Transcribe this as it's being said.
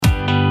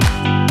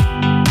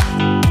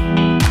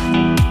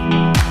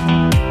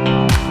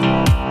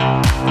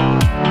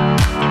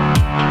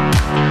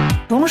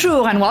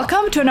Bonjour and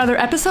welcome to another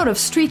episode of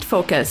Street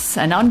Focus,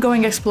 an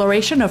ongoing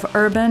exploration of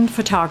urban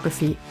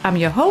photography. I'm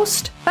your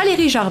host,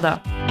 Valérie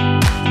Jardin.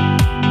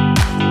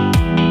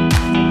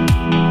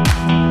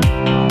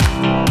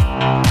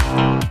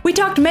 We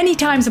talked many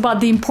times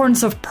about the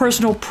importance of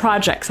personal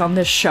projects on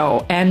this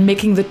show and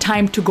making the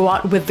time to go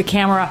out with the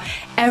camera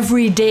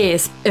every day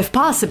if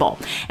possible.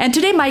 And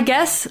today my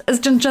guest is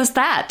just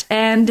that,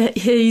 and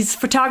he's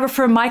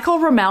photographer Michael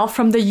Rommel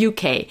from the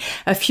UK.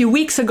 A few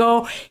weeks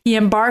ago, he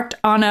embarked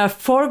on a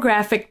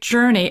photographic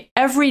journey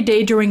every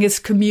day during his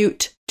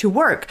commute to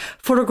work,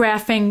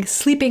 photographing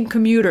sleeping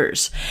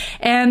commuters.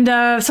 And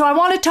so I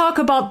want to talk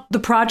about the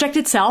project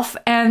itself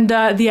and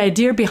the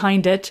idea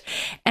behind it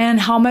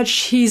and how much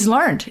he's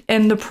learned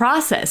in the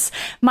process.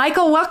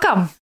 Michael,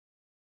 welcome.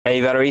 Hey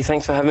Valerie,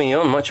 thanks for having me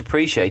on. Much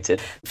appreciated.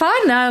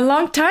 Fun. A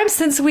long time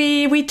since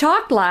we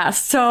talked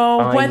last. So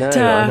I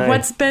know.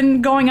 What's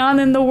been going on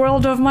in the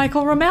world of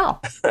Michael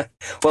Rommel?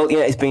 Well,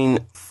 it's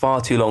been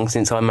far too long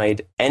since I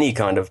made any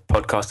kind of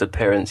podcast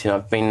appearance.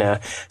 I've been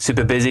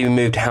super busy. We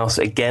moved house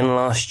again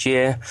last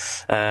year.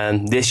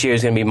 This year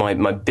is going to be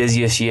my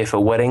busiest year for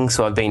weddings.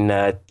 So I've been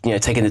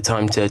taking the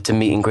time to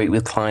meet and greet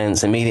with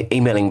clients and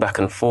emailing back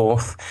and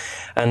forth.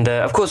 And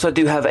of course, I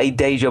do have a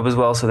day job as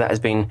well. So that has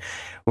been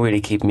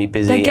really keeping me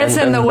busy. That gets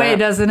in the way,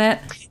 doesn't it?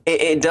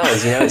 It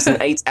does. It's an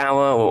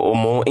 8-hour or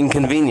more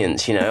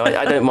inconvenience.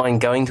 I don't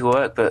mind going to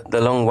work, but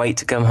the long wait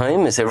to come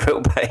home is a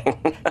real pain.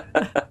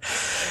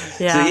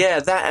 Yeah.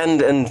 So that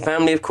and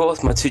family, of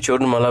course, my 2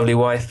 children, my lovely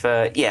wife.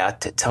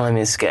 Time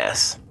is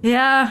scarce.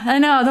 Yeah, I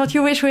know. Don't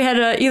you wish we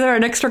had either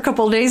an extra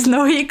couple of days in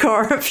the week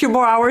or a few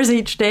more hours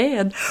each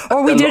day?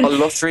 Or we did a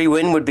lottery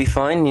win would be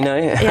fine,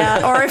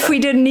 Yeah, or if we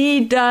didn't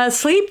need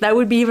sleep, that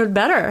would be even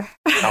better.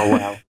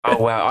 Oh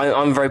wow!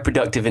 I'm very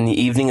productive in the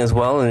evening as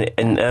well,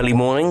 and early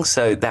mornings,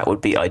 so that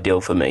would be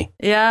ideal for me.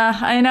 Yeah,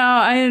 I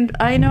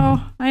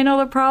know. I know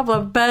the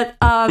problem. But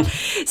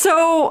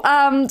so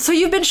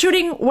you've been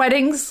shooting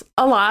weddings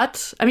a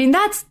lot. I mean,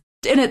 that's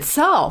in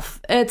itself,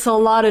 it's a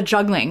lot of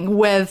juggling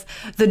with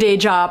the day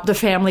job, the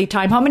family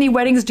time. How many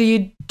weddings do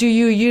you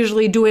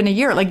usually do in a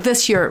year? Like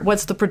this year,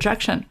 what's the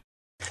projection?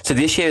 So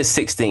this year is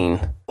 16.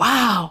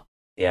 Wow.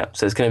 Yeah,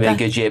 so it's going to be a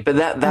good year. But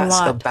that's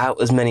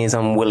about as many as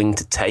I'm willing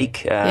to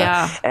take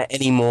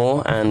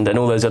anymore. And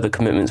all those other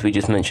commitments we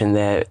just mentioned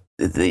there,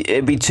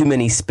 it'd be too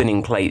many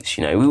spinning plates,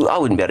 I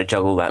wouldn't be able to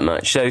juggle that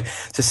much. So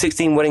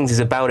 16 weddings is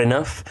about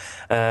enough.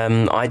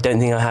 I don't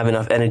think I have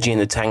enough energy in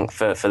the tank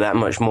for that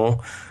much more.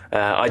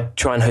 I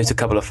try and host a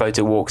couple of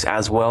photo walks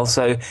as well,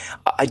 so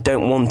I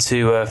don't want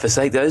to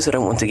forsake those. I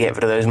don't want to get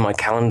rid of those in my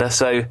calendar.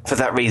 So for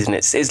that reason,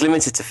 it's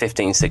limited to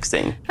 15,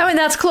 16. I mean,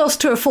 that's close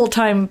to a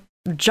full-time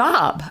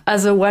job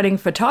as a wedding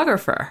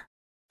photographer.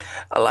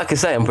 Like I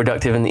say, I'm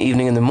productive in the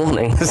evening and the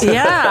morning. So.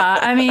 Yeah,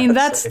 I mean,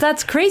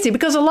 that's crazy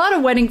because a lot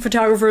of wedding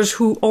photographers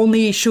who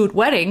only shoot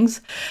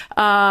weddings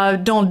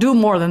don't do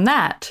more than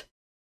that,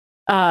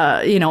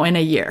 in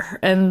a year.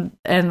 And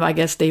I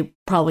guess they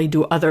probably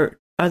do other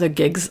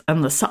gigs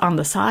on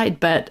the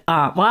side, but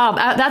wow,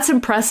 that's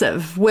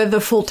impressive with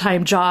a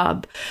full-time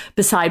job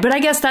beside. But I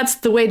guess that's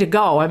the way to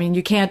go. I mean,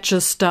 you can't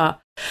just. Are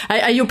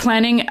you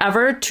planning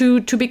ever to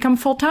become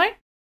full-time?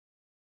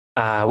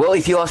 Well,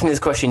 if you asked me this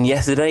question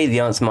yesterday, the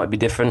answer might be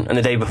different, and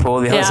the day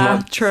before, the answer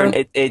might be true.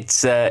 different.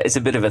 It's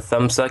a bit of a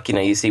thumbsuck,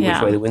 you see which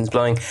way the wind's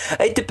blowing.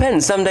 It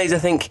depends. Some days I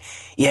think,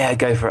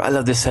 go for it. I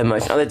love this so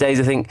much. Other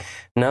days I think,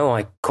 no,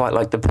 I quite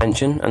like the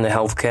pension and the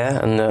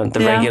healthcare and the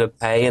regular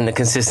pay and the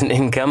consistent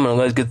income and all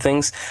those good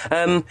things.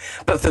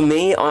 But for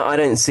me, I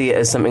don't see it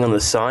as something on the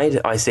side.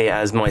 I see it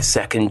as my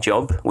second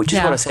job, which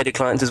is what I say to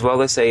clients as well.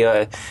 They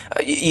say,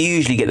 you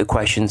usually get the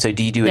question, so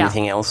do you do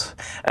anything else?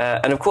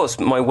 And of course,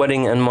 my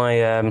wedding and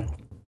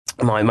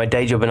my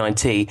day job in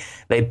IT,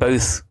 they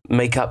both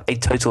make up a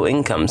total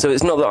income. So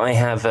it's not that I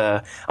have,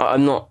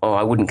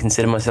 I wouldn't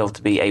consider myself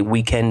to be a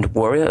weekend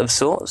warrior of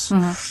sorts.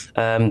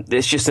 Mm-hmm.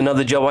 It's just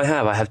another job I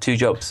have. I have 2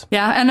 jobs.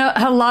 Yeah, and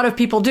a lot of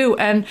people do.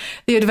 And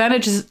the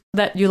advantage is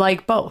that you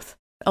like both.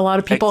 A lot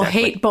of people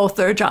hate both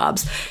their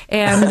jobs.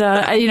 And,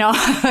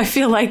 I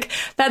feel like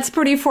that's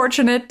pretty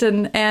fortunate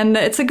and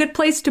it's a good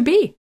place to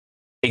be.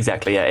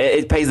 Exactly, yeah.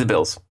 It pays the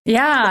bills.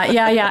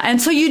 Yeah. And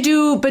so you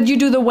do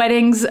the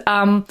weddings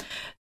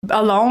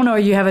alone, or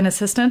you have an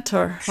assistant,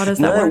 or how does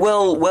that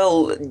work?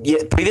 Well,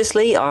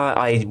 previously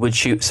I would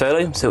shoot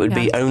solo, so it would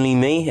be only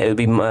me. It would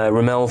be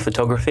Rommel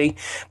Photography.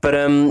 But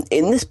in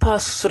this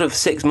past sort of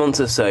 6 months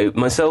or so,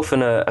 myself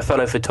and a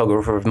fellow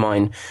photographer of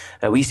mine,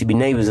 we used to be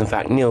neighbours, in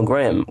fact, Neil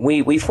Graham,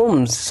 we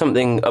formed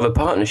something of a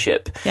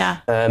partnership. Yeah,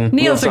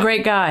 Neil's a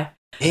great guy.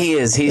 He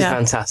is. He's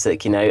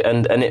fantastic,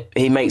 and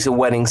he makes a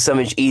wedding so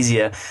much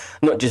easier,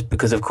 not just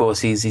because, of course,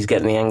 he's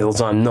getting the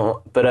angles I'm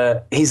not,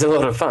 but he's a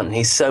lot of fun.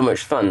 He's so much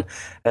fun.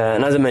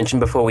 And as I mentioned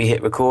before we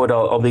hit record,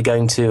 I'll be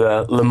going to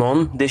Le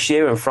Mans this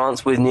year in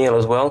France with Neil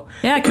as well.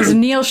 Yeah, because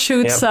Neil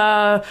shoots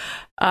sports.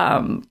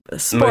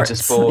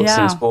 Motorsports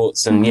and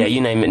sports, and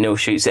you name it, Neil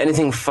shoots.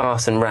 Anything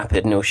fast and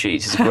rapid, Neil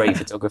shoots. He's a great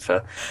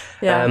photographer.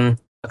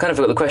 I kind of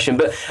forgot the question,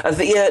 but I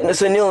think,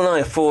 so Neil and I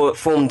have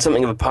formed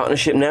something of a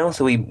partnership now.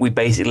 So we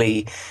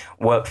basically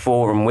work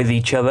for and with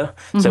each other.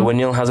 Mm-hmm. So when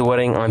Neil has a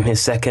wedding, I'm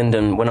his second.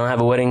 And when I have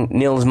a wedding,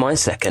 Neil's my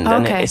second. Okay.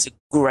 And it's a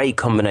great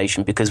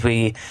combination because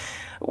we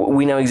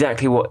know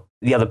exactly what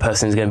the other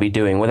person is going to be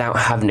doing without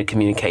having to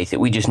communicate it.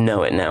 We just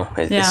know it now.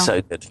 It's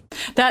so good.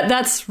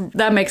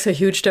 That makes a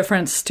huge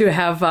difference to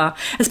have,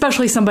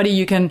 especially somebody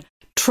you can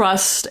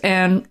trust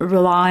and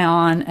rely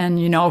on, and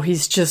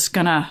he's just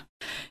gonna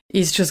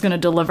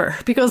deliver,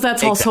 because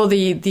that's also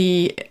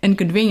the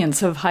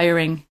inconvenience of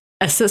hiring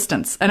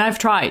assistants. And I've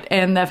tried,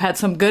 and I've had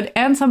some good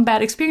and some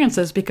bad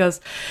experiences,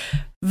 because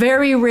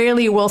very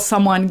rarely will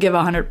someone give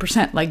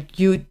 100% like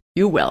you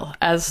will,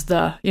 as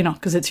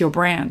because it's your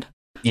brand.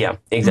 Yeah,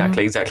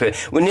 exactly.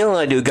 Well, Neil and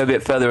I do go a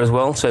bit further as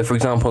well. So, for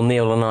example,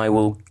 Neil and I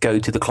will go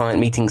to the client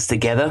meetings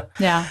together.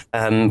 Yeah.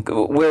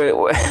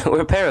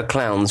 We're a pair of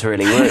clowns,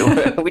 really.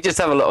 We just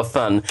have a lot of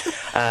fun,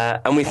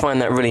 and we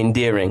find that really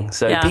endearing.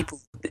 So people.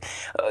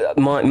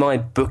 My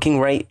booking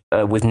rate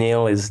with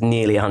Neil is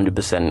nearly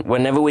 100%.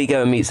 Whenever we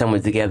go and meet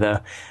someone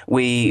together,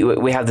 we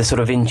have this sort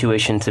of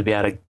intuition to be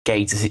able to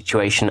gauge the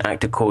situation,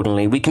 act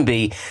accordingly. We can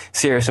be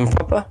serious and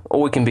proper,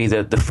 or we can be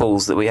the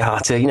fools that we are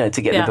to get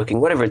the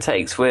booking. Whatever it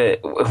takes, we're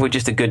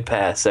just a good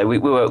pair. So we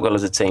work well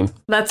as a team.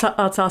 That's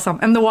awesome.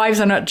 And the wives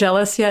are not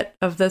jealous yet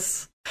of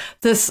this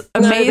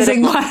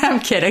amazing one. I'm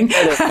kidding.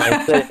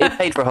 It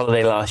paid for a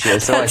holiday last year,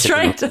 so that's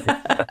right.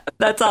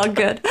 That's all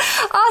good.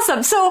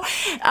 Awesome. So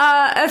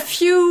a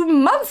few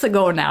months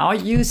ago now,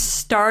 you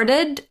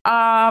started.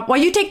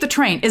 You take the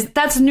train.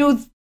 That's new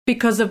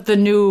because of the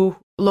new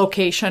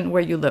location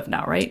where you live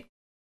now, right?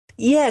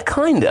 Yeah,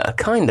 kinda.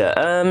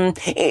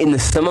 In the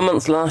summer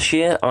months last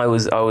year, I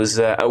was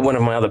one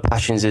of my other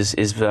passions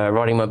is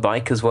riding my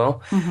bike as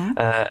well.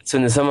 Mm-hmm. So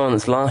in the summer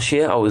months last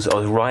year, I was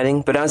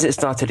riding, but as it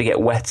started to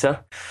get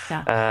wetter,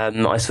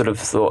 I sort of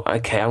thought,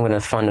 okay, I'm going to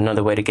find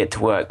another way to get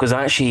to work, because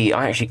I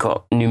actually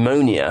got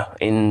pneumonia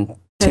in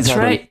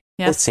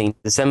 2014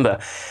 December.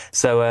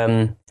 So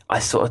I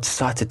sort of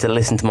started to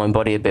listen to my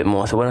body a bit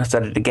more. So when I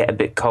started to get a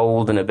bit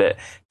cold and a bit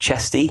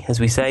chesty,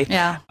 as we say,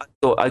 I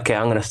thought, okay,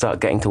 I'm going to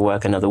start getting to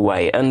work another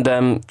way.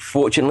 And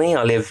fortunately,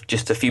 I live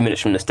just a few minutes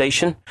from the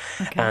station,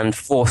 and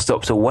 4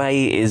 stops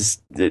away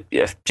is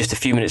just a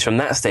few minutes from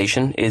that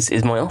station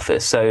is my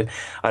office. So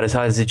I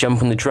decided to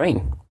jump on the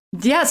train.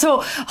 Yeah. So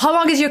how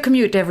long is your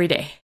commute every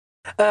day?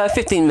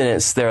 15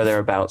 minutes there or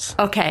thereabouts.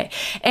 Okay.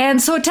 And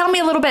so tell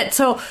me a little bit.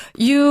 So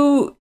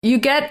you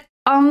get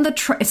on the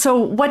train. So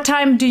what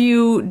time do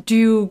you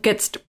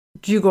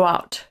go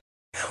out?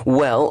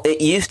 Well,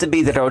 it used to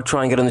be that I would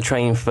try and get on the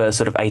train for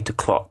sort of 8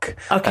 o'clock.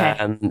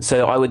 Okay.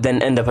 So I would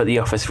then end up at the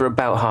office for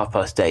about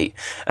 8:30.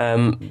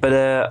 But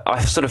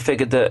I sort of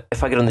figured that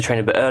if I get on the train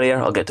a bit earlier,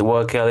 I'll get to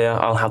work earlier.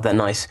 I'll have that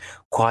nice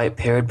quiet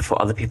period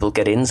before other people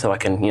get in, so I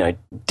can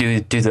do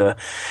the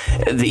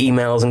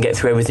emails and get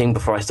through everything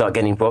before I start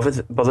getting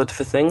bothered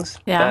for things.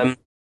 Yeah.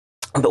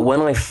 But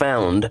when I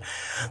found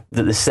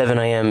that the 7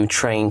 a.m.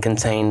 train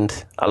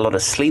contained a lot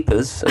of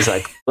sleepers, as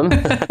I call them,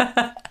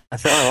 I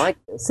thought, I like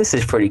this. This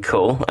is pretty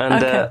cool.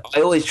 And I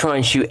always try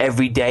and shoot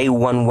every day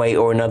one way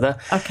or another.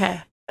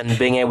 Okay. And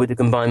being able to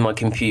combine my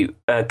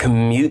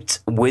commute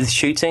with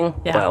shooting,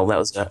 well, that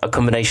was a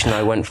combination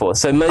I went for.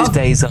 So most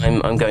days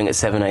I'm going at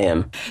 7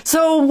 a.m.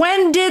 So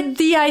when did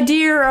the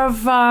idea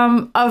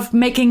of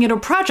making it a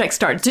project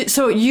start?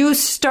 So you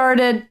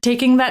started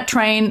taking that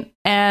train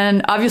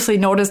and obviously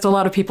noticed a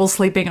lot of people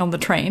sleeping on the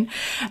train.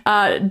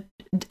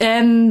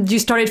 And you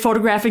started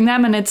photographing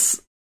them, and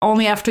it's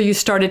only after you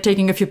started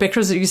taking a few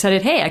pictures that you said,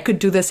 hey, I could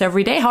do this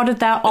every day. How did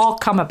that all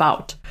come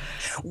about?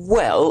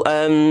 Well,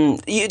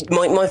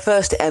 my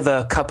first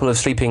ever couple of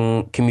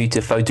sleeping commuter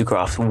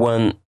photographs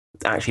weren't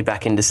actually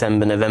back in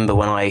December, November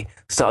when I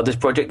started this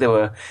project. They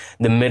were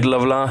the middle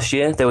of last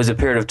year. There was a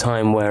period of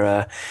time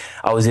where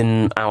I was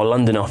in our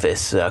London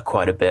office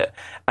quite a bit.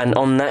 And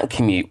on that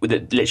commute,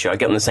 literally I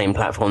get on the same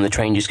platform, the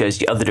train just goes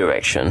the other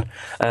direction.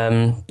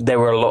 There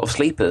were a lot of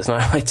sleepers.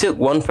 And I took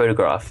one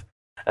photograph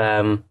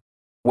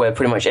where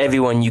pretty much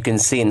everyone you can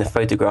see in the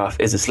photograph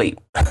is asleep.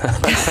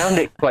 I found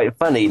it quite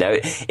funny,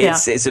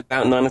 It's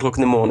about 9 o'clock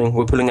in the morning.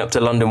 We're pulling up to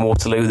London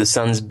Waterloo. The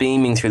sun's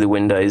beaming through the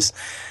windows.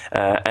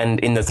 And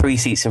in the 3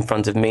 seats in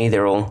front of me,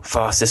 they're all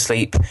fast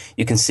asleep.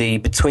 You can see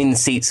between the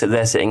seats that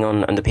they're sitting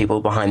on and the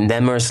people behind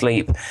them are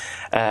asleep.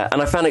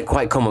 And I found it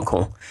quite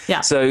comical.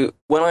 Yeah. So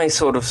when I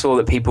sort of saw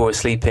that people were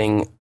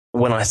sleeping,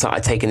 when I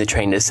started taking the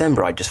train in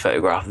December, I just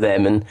photographed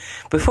them. And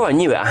before I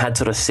knew it, I had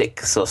sort of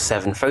 6 or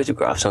 7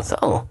 photographs. And I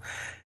thought,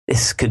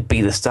 this could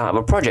be the start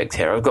of a project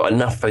here. I've got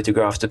enough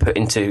photographs to put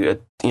into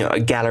a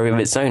gallery of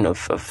its own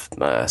of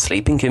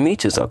sleeping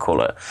commuters, I'll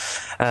call it.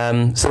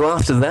 So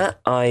after that,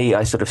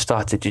 I sort of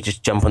started to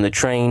just jump on the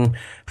train,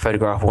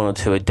 photograph 1 or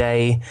 2 a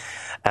day.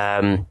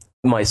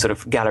 My sort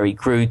of gallery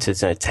grew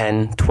to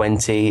 10,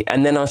 20,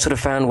 and then I sort of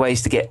found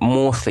ways to get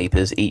more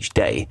sleepers each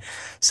day.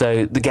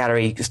 So the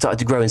gallery started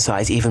to grow in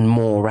size even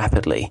more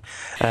rapidly.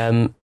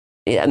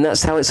 And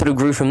that's how it sort of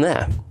grew from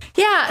there.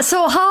 Yeah.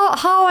 So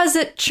how has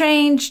it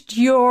changed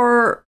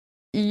your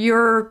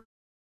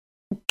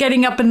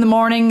getting up in the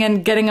morning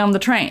and getting on the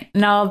train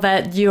now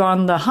that you're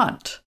on the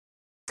hunt?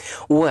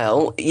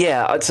 Well,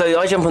 yeah. So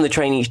I jump on the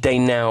train each day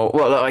now.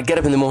 Well, I get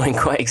up in the morning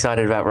quite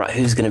excited about, right,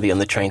 who's going to be on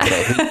the train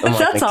today?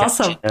 That's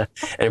awesome.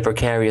 In a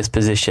precarious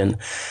position.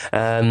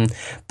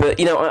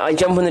 But, I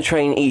jump on the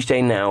train each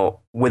day now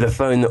with a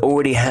phone that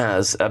already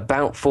has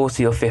about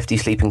 40 or 50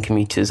 sleeping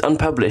commuters,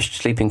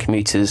 unpublished sleeping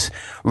commuters,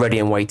 ready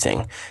and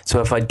waiting. So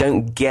if I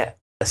don't get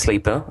a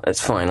sleeper, that's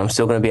fine. I'm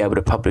still going to be able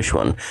to publish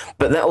one.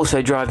 But that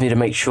also drives me to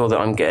make sure that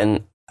I'm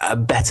getting a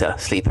better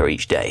sleeper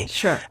each day.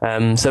 Sure.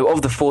 So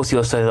of the 40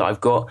 or so that I've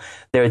got,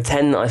 there are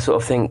 10 that I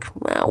sort of think,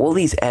 well, will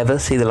these ever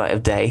see the light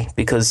of day?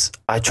 Because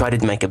I try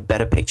to make a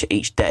better picture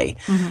each day.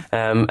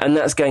 Mm-hmm. And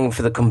that's going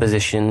for the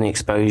composition, the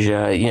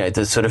exposure,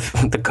 the sort of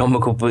the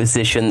comical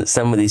position that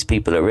some of these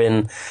people are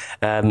in.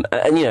 And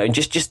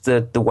just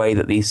the way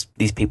that these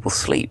people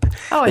sleep.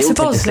 Oh, I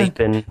suppose.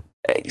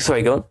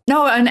 Sorry, go on.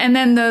 No, and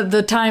then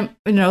the time,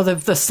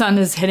 the sun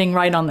is hitting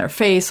right on their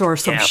face, or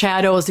some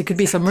shadows. It could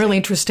be some really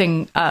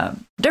interesting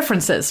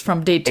differences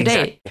from day to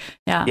day.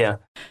 Yeah.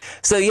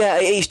 So,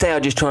 each day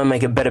I just try and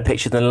make a better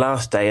picture than the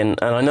last day. And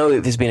I know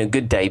if it's been a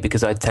good day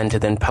because I tend to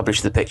then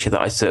publish the picture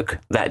that I took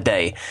that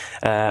day.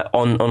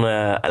 On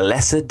a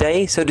lesser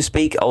day, so to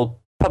speak, I'll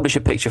publish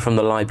a picture from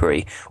the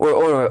library,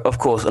 or of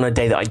course on a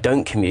day that I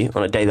don't commute,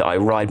 on a day that I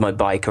ride my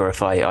bike, or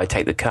if I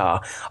take the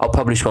car, I'll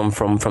publish one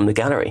from the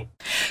gallery.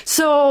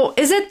 So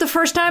is it the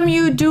first time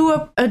you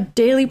do a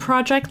daily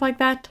project like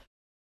that?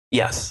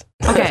 Yes.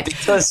 Okay.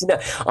 Because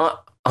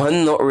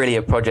I'm not really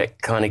a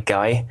project kind of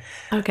guy.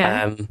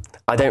 Okay.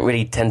 I don't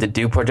really tend to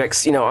do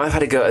projects. I've had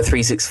to go at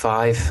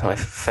 365. I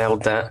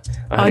failed that.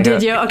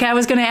 Did you? Okay, I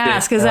was going to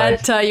ask, is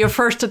that your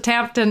first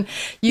attempt, and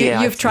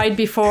you've tried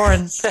before?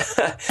 And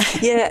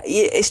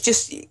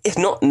it's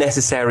not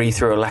necessary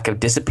through a lack of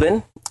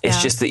discipline.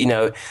 It's just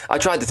that, I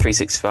tried the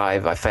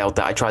 365, I failed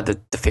that. I tried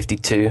the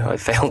 52, I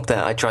failed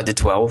that. I tried the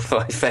 12,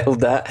 I failed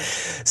that.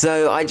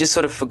 So I just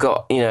sort of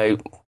forgot,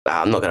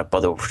 I'm not going to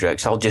bother with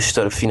projects. I'll just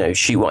sort of,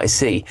 shoot what I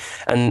see.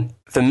 And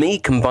for me,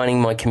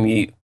 combining my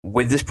commute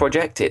with this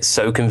project, it's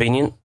so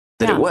convenient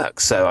that it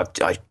works. So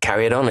I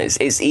carry it on.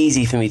 It's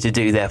easy for me to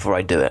do, therefore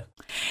I do it.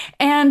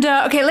 And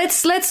okay,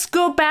 let's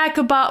go back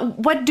about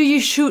what do you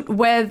shoot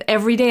with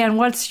every day, and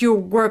what's your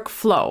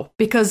workflow?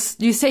 Because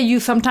you say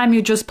sometimes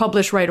you just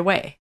publish right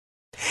away.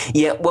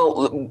 Yeah,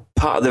 well,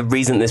 part of the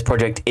reason this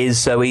project is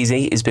so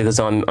easy is because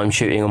I'm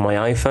shooting on my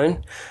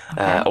iPhone,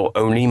 or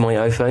only my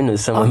iPhone,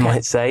 as someone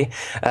might say.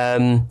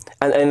 And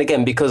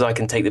again, because I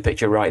can take the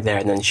picture right there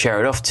and then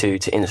share it off to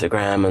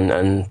Instagram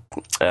and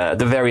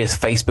the various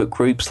Facebook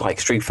groups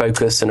like Street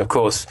Focus, and of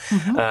course,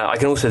 I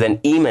can also then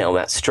email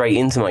that straight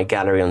into my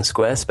gallery on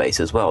Squarespace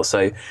as well.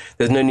 So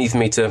there's no need for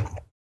me to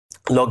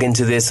log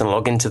into this and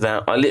log into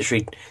that. I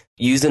literally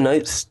use the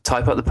notes,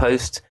 type up the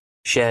post,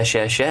 share,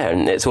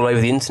 and it's all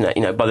over the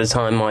internet, by the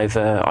time I've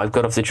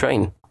got off the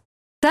train.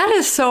 That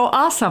is so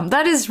awesome.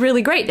 That is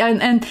really great.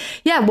 And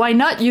why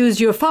not use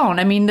your phone?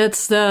 I mean,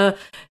 that's the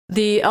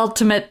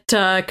ultimate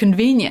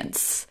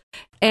convenience.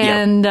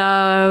 And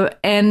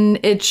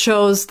it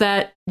shows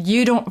that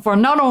you don't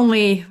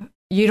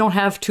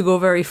have to go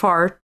very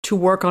far to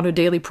work on a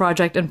daily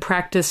project and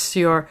practice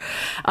do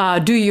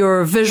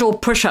your visual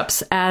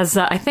push-ups, as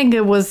I think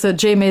it was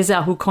Jay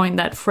Maisel who coined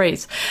that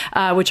phrase,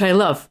 which I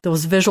love,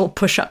 those visual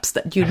push-ups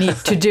that you need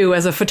to do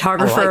as a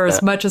photographer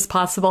as much as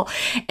possible.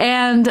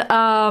 And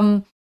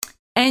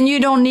you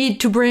don't need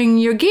to bring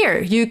your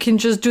gear. You can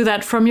just do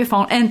that from your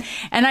phone. And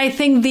I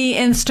think the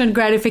instant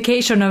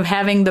gratification of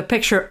having the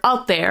picture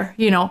out there,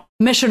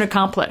 mission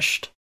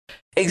accomplished.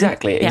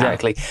 Exactly. And,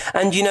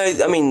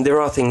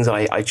 there are things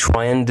I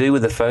try and do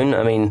with the phone.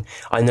 I mean,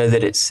 I know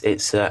that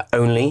it's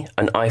only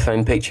an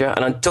iPhone picture.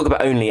 And I talk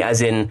about only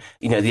as in,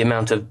 the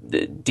amount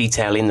of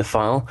detail in the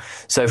file.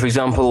 So, for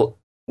example,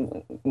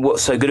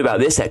 what's so good about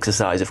this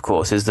exercise, of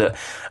course, is that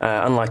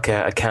unlike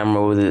a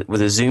camera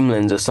with a zoom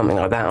lens or something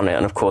like that on it,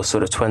 and of course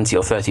sort of 20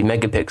 or 30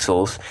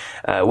 megapixels,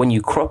 when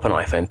you crop an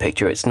iPhone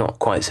picture, it's not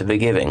quite so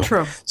forgiving.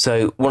 True.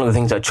 So one of the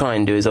things I try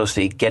and do is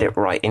obviously get it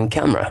right in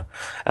camera.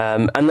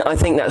 And I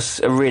think that's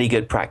a really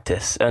good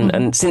practice.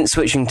 And since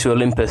switching to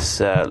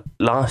Olympus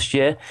last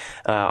year,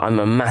 I'm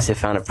a massive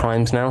fan of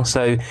primes now.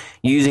 So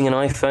using an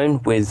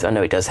iPhone with, I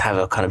know it does have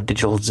a kind of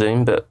digital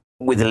zoom, but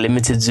with a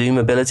limited zoom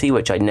ability,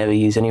 which I never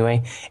use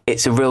anyway,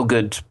 it's a real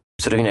good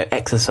sort of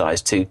exercise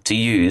to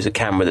use a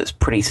camera that's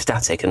pretty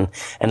static and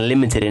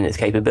limited in its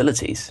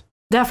capabilities.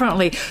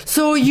 Definitely.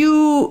 So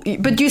you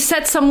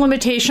set some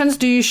limitations.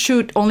 Do you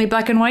shoot only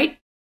black and white?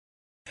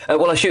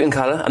 Well, I shoot in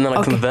color and then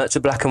I convert to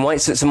black and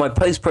white. So my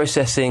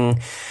post-processing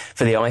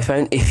for the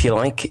iPhone, if you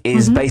like,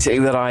 is basically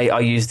that I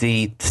use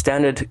the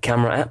standard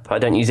camera app. I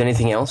don't use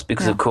anything else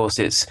because, of course,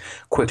 it's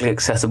quickly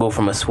accessible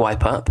from a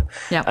swipe up.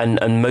 Yeah.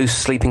 And most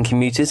sleeping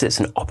commuters,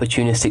 it's an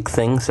opportunistic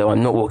thing. So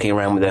I'm not walking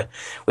around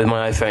with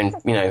my iPhone,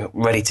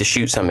 ready to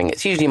shoot something.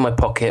 It's usually in my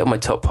pocket or my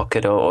top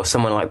pocket or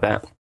somewhere like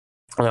that.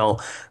 And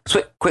I'll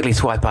quickly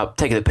swipe up,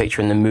 take the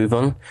picture, and then move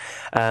on.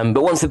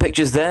 But once the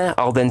picture's there,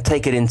 I'll then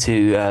take it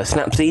into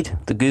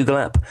Snapseed, the Google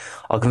app.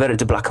 I'll convert it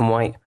to black and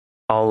white.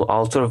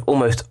 I'll sort of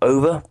almost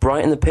over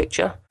brighten the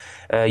picture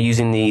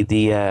using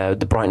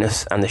the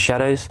brightness and the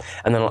shadows,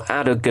 and then I'll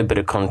add a good bit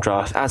of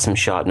contrast, add some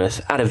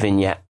sharpness, add a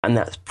vignette, and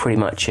that's pretty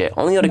much it.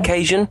 On the odd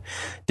occasion,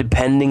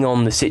 depending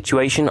on the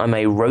situation, I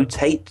may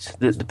rotate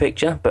the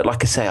picture, but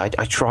like I say,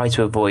 I try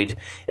to avoid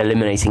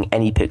eliminating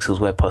any pixels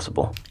where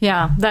possible.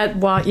 Yeah,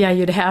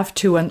 you'd have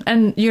to,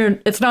 and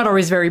it's not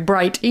always very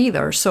bright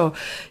either, so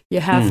you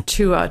have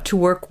to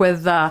work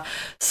with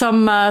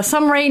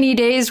some rainy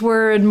days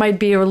where it might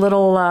be a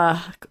little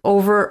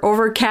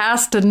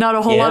overcast and not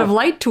a whole lot of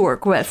light to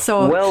work with.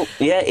 So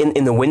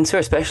in the winter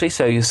especially,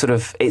 so you sort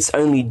of, it's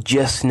only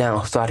just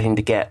now starting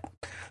to get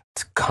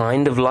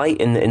kind of light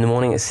in the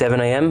morning at 7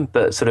 a.m.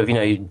 But sort of,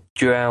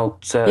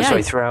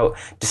 throughout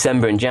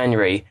December and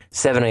January,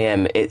 7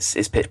 a.m.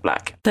 it's pitch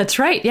black. That's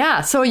right.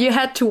 Yeah. So you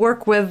had to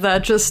work with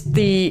just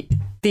the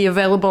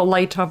available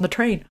light on the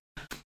train.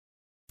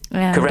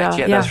 And, correct.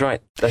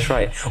 That's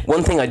right.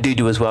 One thing I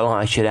do as well,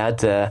 I should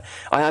add,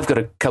 I have got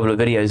a couple of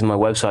videos on my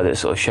website that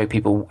sort of show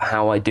people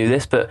how I do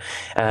this, but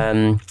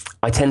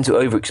I tend to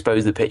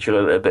overexpose the picture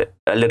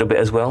a little bit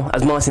as well.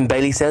 As Martin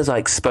Bailey says, I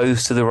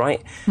expose to the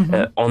right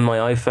on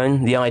my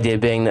iPhone. The idea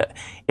being that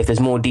if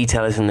there's more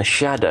details in the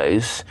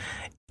shadows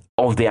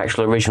of the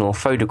actual original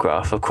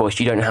photograph, of course,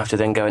 you don't have to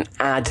then go and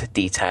add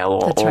detail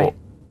or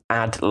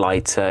add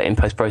light in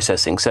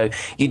post-processing. So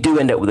you do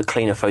end up with a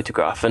cleaner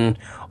photograph. And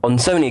on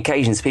so many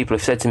occasions, people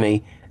have said to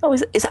me, oh,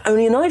 is that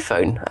only an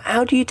iPhone?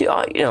 How do you do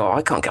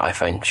I can't get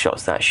iPhone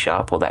shots that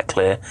sharp or that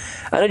clear.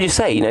 And I just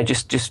say,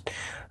 just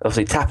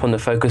obviously tap on the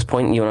focus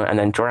point and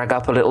then drag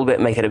up a little bit,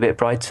 make it a bit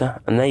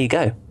brighter, and there you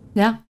go.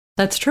 Yeah,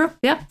 that's true.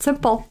 Yeah,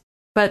 simple.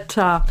 But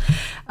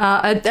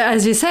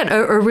as you said,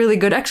 a really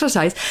good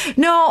exercise.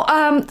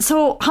 No,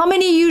 so how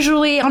many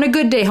usually, on a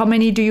good day, how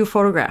many do you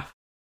photograph?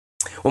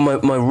 Well,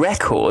 my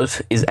record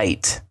is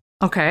 8.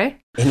 Okay.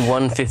 In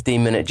one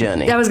 15-minute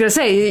journey. I was going to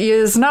say,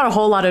 it's not a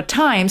whole lot of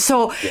time.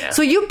 So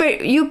you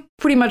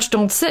pretty much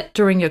don't sit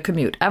during your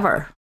commute,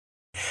 ever?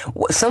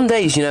 Well, some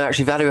days,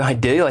 actually, Valerie, I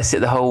do. I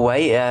sit the whole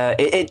way.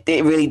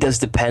 It really does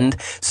depend.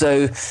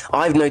 So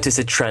I've noticed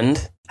a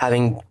trend,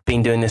 having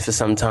been doing this for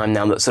some time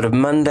now, that sort of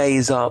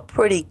Mondays are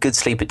pretty good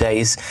sleeper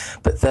days,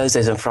 but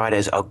Thursdays and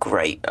Fridays are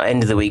great. At the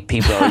end of the week,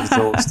 people are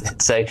exhausted.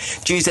 So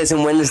Tuesdays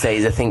and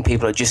Wednesdays, I think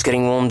people are just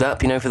getting warmed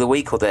up, for the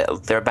week, or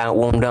they're about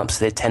warmed up,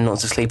 so they tend not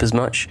to sleep as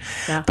much.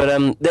 Yeah.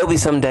 But there'll be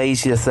some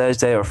days, either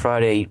Thursday or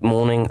Friday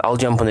morning, I'll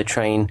jump on the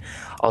train,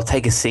 I'll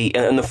take a seat,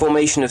 and the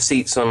formation of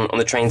seats on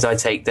the trains I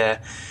take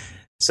there,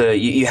 so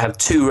you have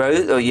 2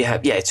 rows, or you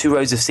have 2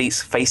 rows of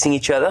seats facing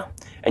each other,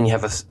 and you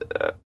have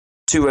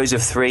 2 rows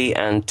of 3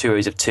 and 2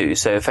 rows of 2.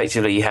 So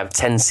effectively you have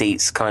 10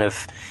 seats kind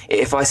of.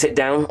 If I sit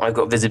down, I've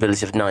got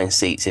visibility of 9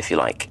 seats, if you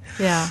like.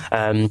 Yeah.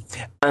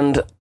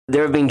 And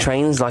there have been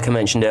trains, like I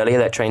mentioned earlier,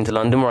 that train to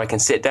London, where I can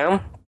sit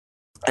down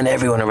and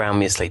everyone around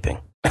me is sleeping.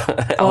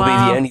 I'll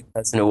be the only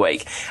person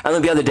awake. And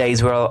there'll be other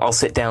days where I'll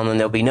sit down and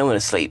there'll be no one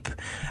asleep.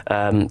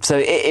 So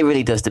it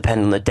really does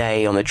depend on the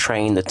day, on the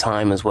train, the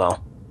time as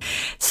well.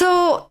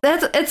 So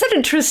it's an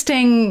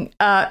interesting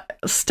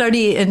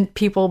study in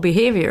people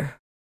behavior.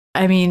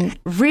 I mean,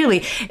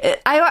 really,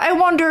 I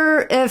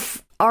wonder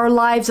if our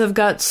lives have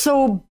got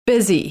so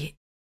busy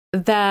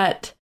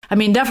that, I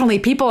mean, definitely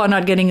people are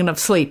not getting enough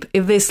sleep.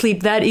 If they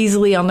sleep that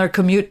easily on their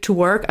commute to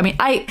work, I mean,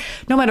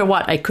 no matter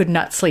what, I could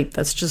not sleep.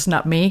 That's just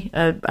not me.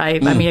 I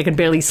mean, I can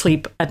barely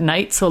sleep at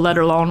night, so let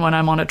alone when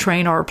I'm on a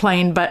train or a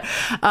plane. But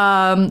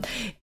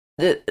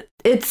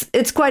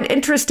it's quite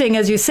interesting,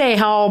 as you say,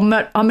 how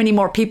many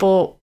more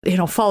people,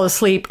 fall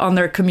asleep on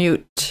their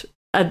commute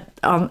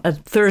on a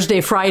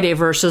Thursday, Friday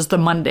versus the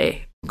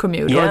Monday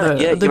commute or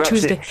the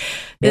Tuesday.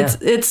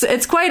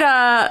 It's quite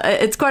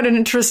an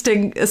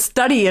interesting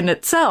study in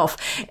itself,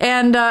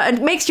 and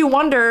it makes you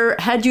wonder,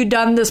 had you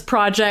done this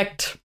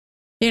project,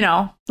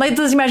 like,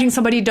 let's imagine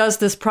somebody does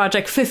this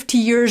project 50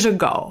 years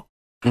ago.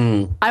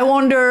 I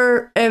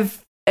wonder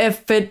if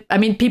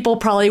people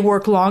probably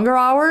work longer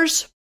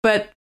hours,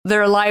 but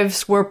their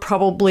lives were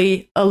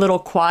probably a little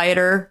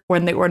quieter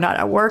when they were not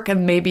at work,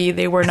 and maybe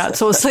they were not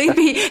so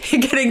sleepy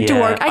getting to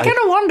work. I kind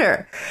of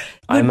wonder.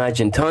 I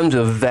imagine times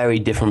were very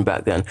different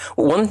back then.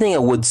 One thing I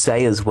would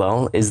say as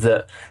well is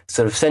that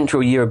sort of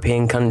Central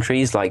European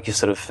countries, like your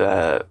sort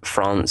of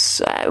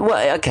France,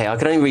 I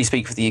can only really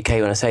speak for the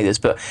UK when I say this,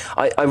 but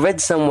I read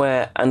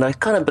somewhere, and I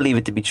kind of believe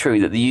it to be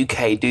true, that the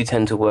UK do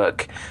tend to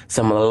work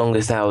some of the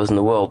longest hours in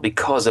the world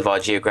because of our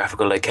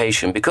geographical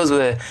location, because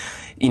we're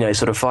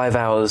sort of 5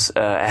 hours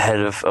ahead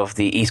of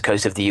the east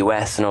coast of the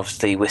US, and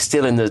obviously we're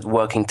still in the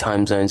working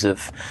time zones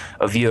of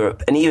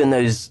Europe. And even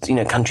those,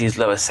 countries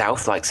lower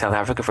south, like South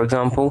Africa, for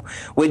example,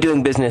 we're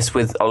doing business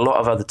with a lot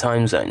of other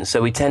time zones.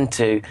 So we tend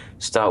to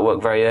start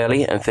work very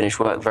early and finish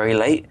work very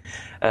late.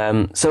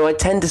 So I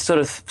tend to sort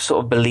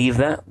of believe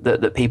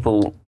that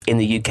people in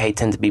the UK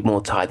tend to be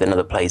more tired than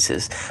other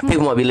places.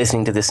 People might be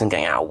listening to this and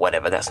going,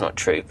 whatever, that's not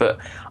true. But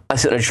I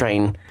sit on a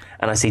train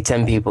and I see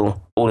 10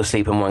 people all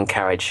asleep in one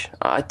carriage.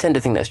 I tend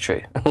to think that's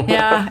true.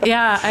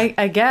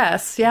 I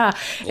guess. Yeah.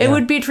 It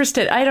would be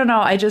interesting. I don't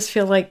know. I just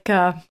feel like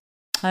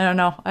I don't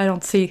know. I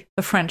don't see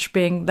the French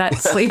being that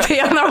sleepy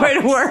on their way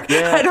to work.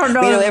 Yeah. I don't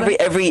know.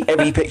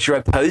 Every picture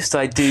I post,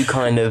 I do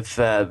kind of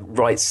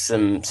write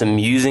some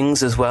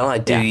musings as well. I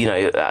do,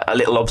 a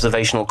little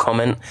observational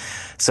comment.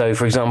 So,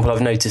 for example,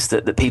 I've noticed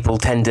that people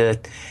tend to...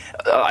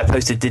 I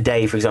posted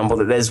today, for example,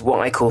 that there's what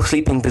I call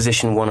sleeping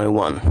position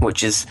 101,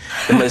 which is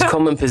the most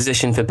common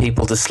position for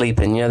people to sleep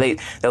in.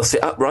 They'll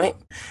sit upright,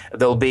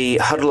 they'll be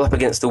huddled up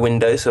against the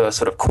window, so a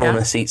sort of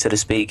corner seat, so to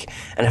speak,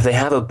 and if they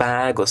have a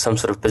bag or some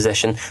sort of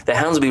possession, their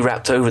hands will be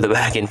wrapped over the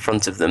bag in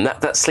front of them.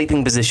 That's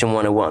sleeping position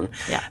 101.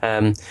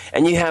 Yeah.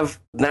 And you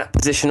have that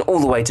position all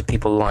the way to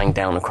people lying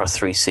down across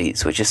 3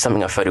 seats, which is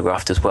something I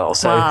photographed as well.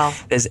 So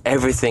there's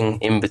everything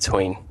in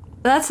between.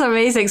 That's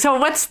amazing. So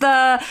what's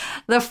the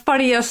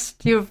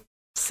funniest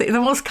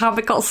the most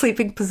comical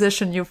sleeping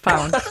position you've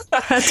found?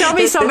 Tell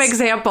me some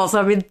examples.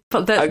 I mean,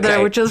 that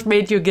would just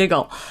made you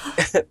giggle.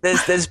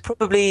 There's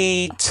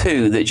probably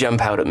 2 that jump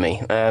out at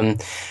me.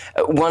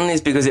 One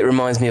is because it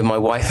reminds me of my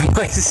wife and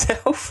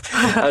myself,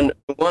 and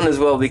one as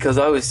well because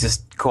I was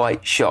just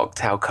quite shocked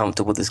how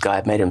comfortable this guy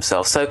had made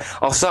himself. So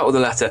I'll start with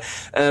the latter.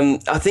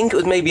 I think it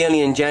was maybe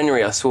only in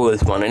January I saw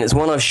this one, and it's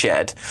one I've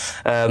shared.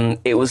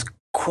 It was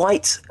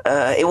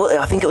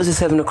I think it was a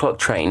 7 o'clock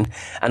train,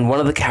 and one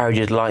of the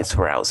carriages lights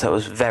were out, so it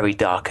was very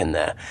dark in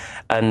there.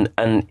 And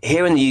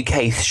here in the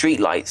UK, street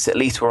lights, at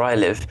least where I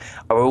live,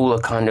 are all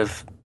a kind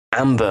of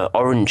amber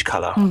orange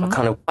colour, a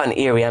kind of an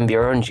eerie amber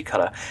orangey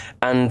colour.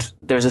 And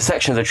there's a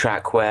section of the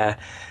track where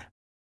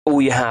all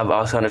you have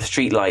are kind of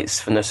street lights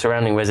from the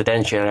surrounding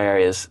residential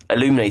areas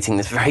illuminating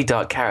this very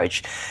dark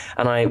carriage.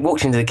 And I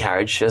walked into the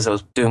carriage as I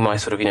was doing my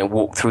sort of,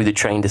 walk through the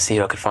train to see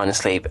if I could find a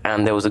sleep.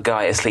 And there was a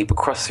guy asleep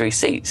across 3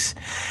 seats.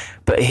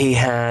 But he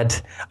had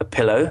a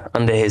pillow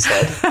under his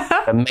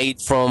head, made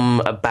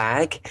from a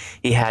bag.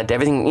 He had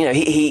everything,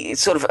 he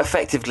sort of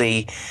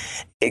effectively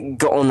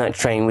got on that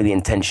train with the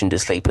intention to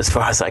sleep, as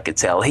far as I could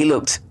tell. He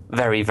looked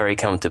very, very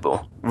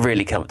comfortable,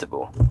 really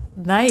comfortable.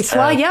 Nice.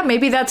 Well, yeah,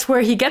 maybe that's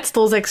where he gets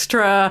those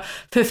extra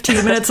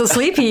 15 minutes of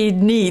sleep he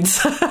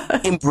needs.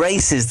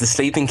 Embraces the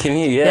sleeping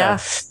commute, yeah.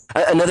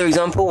 Another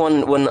example,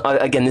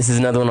 again, this is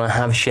another one I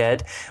have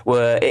shared,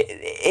 where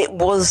it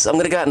was, I'm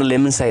going to go out on a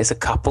limb and say it's a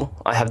couple.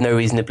 I have no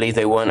reason to believe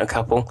they weren't a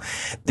couple.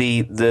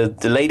 The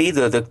lady,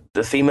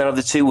 the female of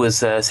the 2, was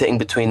sitting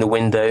between the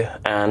window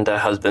and her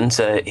husband.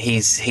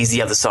 He's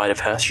the other side of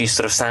her. She's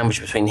sort of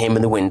sandwiched between him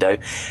and the window.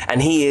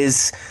 And he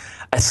is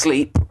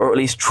asleep, or at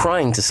least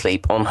trying to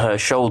sleep, on her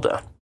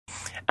shoulder.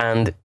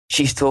 And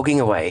she's talking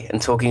away,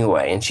 and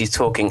she's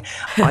talking.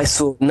 I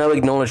saw no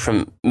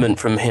acknowledgement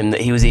from him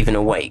that he was even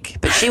awake.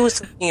 But she was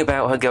talking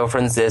about her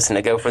girlfriend's this and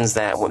her girlfriend's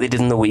that, what they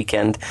did on the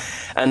weekend.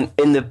 And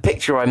in the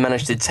picture I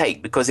managed to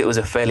take, because it was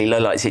a fairly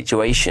low-light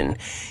situation,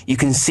 you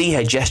can see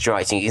her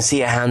gesticulating, you can see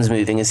her hands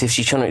moving as if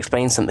she's trying to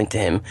explain something to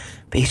him,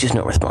 but he's just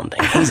not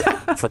responding. He's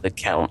out for the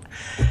count.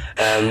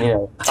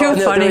 Too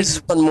funny. There's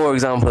one more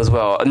example as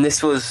well, and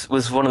this was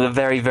one of the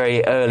very,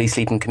 very early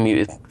sleeping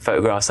commuter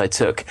photographs I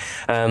took.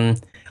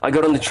 I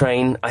got on the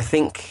train. I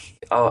think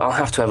I'll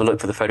have to have a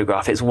look for the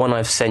photograph. It's one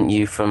I've sent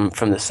you from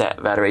the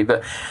set, Valerie.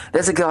 But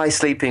there's a guy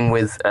sleeping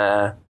with,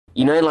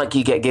 like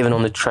you get given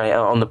on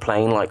the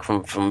plane, like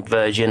from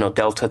Virgin or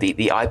Delta,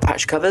 the eye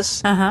patch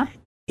covers.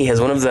 He has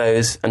one of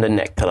those and a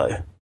neck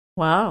pillow.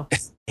 Wow.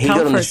 He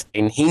got on the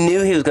train. He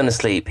knew he was going to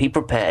sleep. He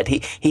prepared.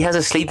 He has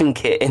a sleeping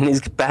kit in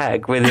his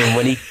bag with him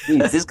when he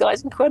commutes. This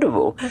guy's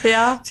incredidible.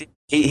 Yeah.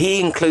 He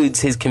includes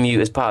his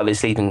commute as part of his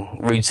sleeping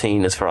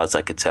routine, as far as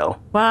I could tell.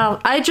 Wow.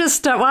 I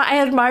just, I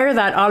admire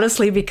that,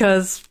 honestly,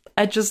 because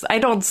I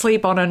don't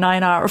sleep on a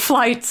 9-hour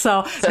flight.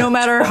 So no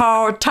matter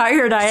how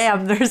tired I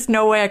am, there's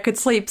no way I could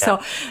sleep. Yeah.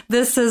 So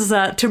this is,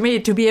 to me,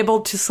 to be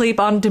able to sleep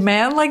on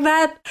demand like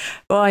that,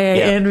 boy, I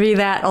envy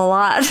that a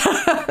lot.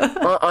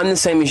 I'm the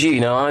same as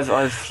you.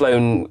 I've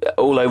flown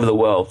all over the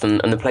world,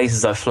 and the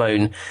places I've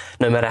flown,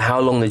 no matter how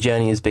long the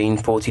journey has been,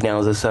 14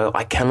 hours or so,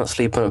 I cannot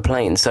sleep on a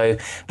plane. So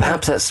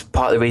perhaps that's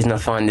part of the reason I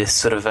find this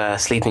sort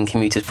of sleeping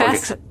commuters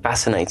project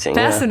fascinating.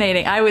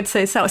 Fascinating, yeah. I would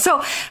say so.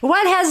 So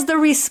what has the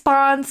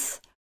response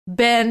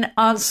been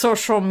on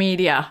social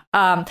media?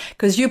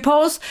 Because you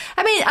post,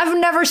 I've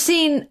never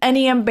seen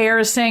any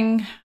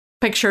embarrassing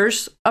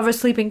pictures of a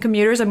sleeping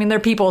commuters. They're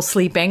people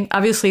sleeping.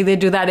 Obviously, they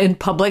do that in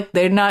public.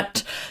 They're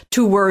not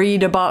too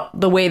worried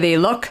about the way they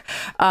look.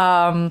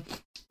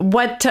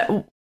 What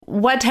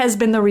has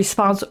been the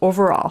response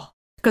overall?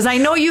 Because I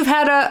know you've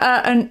had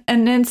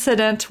an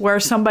incident where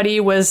somebody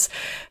was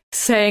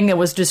saying it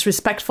was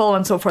disrespectful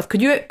and so forth.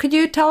 Could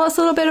you tell us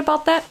a little bit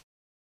about that?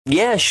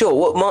 Yeah, sure.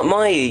 Well,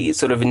 my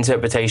sort of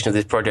interpretation of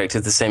this project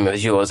is the same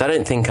as yours. I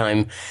don't think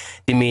I'm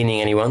demeaning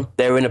anyone.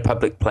 They're in a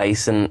public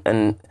place,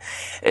 and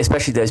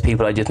especially those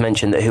people I just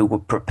mentioned who were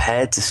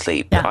prepared to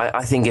sleep. Yeah.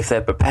 I think if they're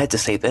prepared to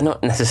sleep, they're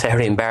not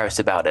necessarily embarrassed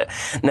about it.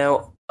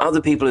 Now, other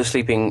people who are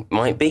sleeping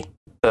might be,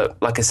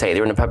 but like I say,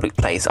 they're in a public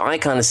place. I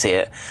kind of see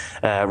it,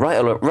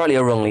 rightly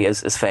or wrongly,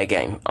 as fair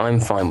game. I'm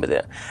fine with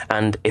it.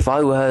 And if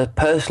I were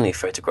personally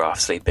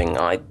photographed sleeping,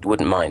 I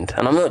wouldn't mind.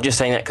 And I'm not just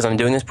saying that because I'm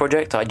doing this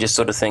project. I just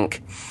sort of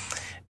think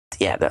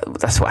yeah,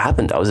 that's what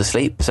happened. I was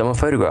asleep. Someone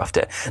photographed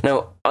it.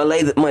 Now, I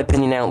lay my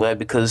opinion out there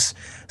because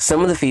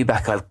some of the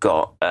feedback I've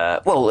got,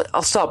 well,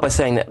 I'll start by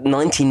saying that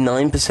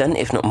 99%,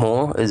 if not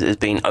more, has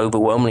been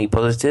overwhelmingly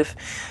positive.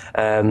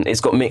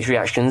 It's got mixed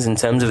reactions in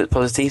terms of its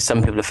positive.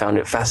 Some people have found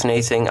it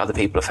fascinating. Other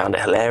people have found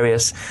it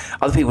hilarious.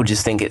 Other people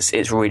just think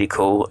it's really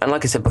cool. And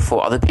like I said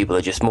before, other people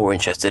are just more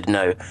interested to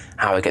know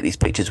how I get these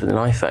pictures with an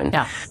iPhone.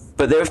 Yeah.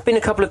 But there have been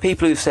a couple of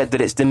people who've said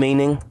that it's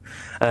demeaning,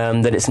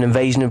 that it's an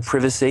invasion of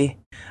privacy.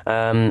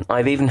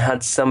 I've even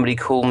had somebody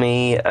call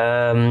me,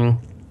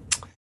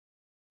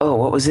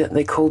 what was it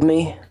they called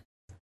me?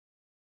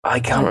 I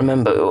can't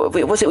remember.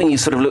 Was it when you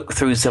sort of look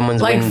through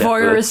someone's window? Like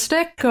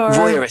voyeuristic? Or?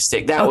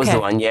 Voyeuristic, that was the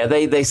one, yeah.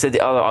 They said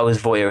I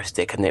was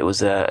voyeuristic and it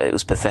was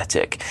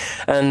pathetic.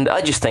 And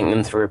I just thanked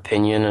them for their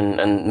opinion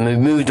and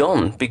moved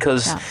on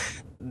because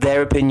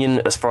their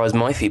opinion, as far as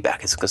my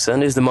feedback is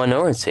concerned, is the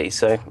minority.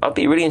 So I'd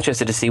be really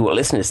interested to see what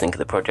listeners think of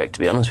the project, to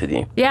be honest with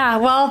you. Yeah,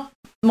 well,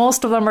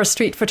 most of them are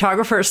street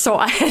photographers, so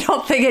I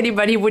don't think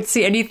anybody would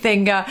see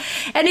anything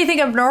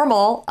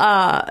abnormal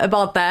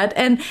about that.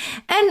 And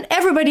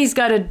everybody's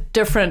got a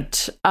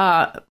different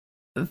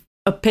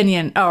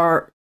opinion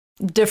or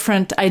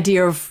different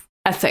idea of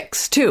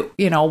ethics too.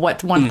 You know,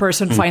 what one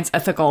person finds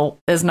ethical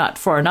is not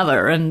for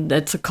another, and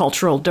it's a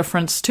cultural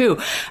difference too.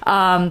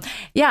 I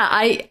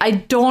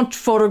don't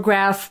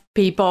photograph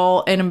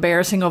people in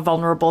embarrassing or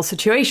vulnerable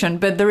situation,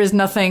 but there is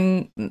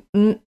nothing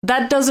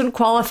that doesn't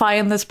qualify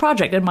in this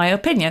project, in my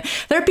opinion.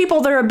 There are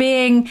people that are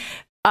being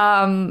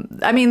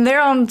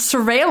they're on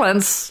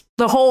surveillance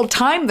the whole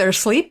time they're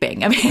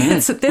sleeping. I mean,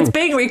 it's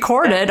being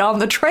recorded on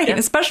the train,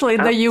 especially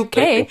in the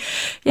UK.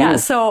 Yeah.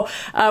 So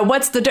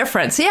what's the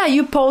difference? Yeah,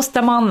 you post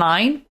them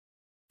online,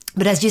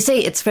 but as you say,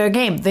 it's fair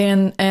game.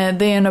 They're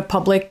in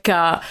public,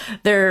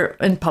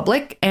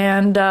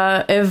 and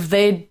if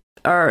they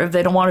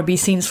don't want to be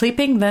seen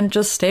sleeping, then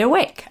just stay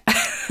awake.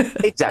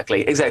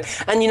 Exactly.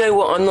 And you know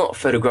what? I'm not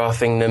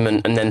photographing them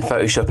and then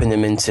photoshopping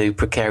them into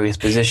precarious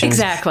positions.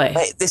 Exactly.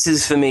 This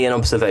is, for me, an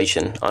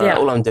observation.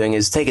 All I'm doing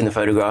is taking the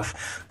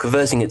photograph,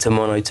 converting it to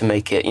mono to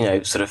make it,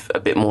 sort of a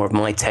bit more of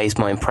my taste,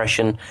 my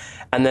impression.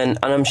 And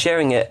I'm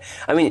sharing it.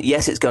 I mean,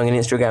 yes, it's going on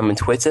Instagram and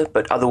Twitter,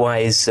 but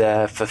otherwise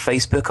for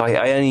Facebook,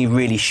 I only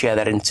really share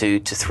that into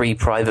 3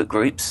 private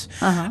groups.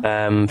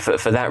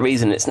 For that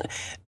reason, it's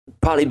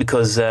partly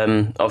because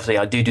obviously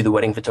I do the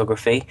wedding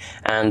photography,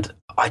 and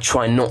I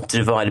try not to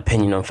divide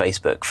opinion on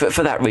Facebook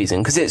for that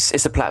reason, because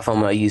it's a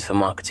platform I use for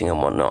marketing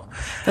and whatnot.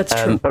 That's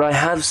true. But I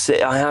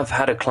have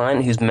had a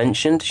client who's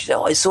mentioned, she said,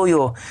 I saw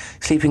your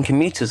sleeping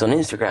commuters on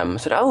Instagram. I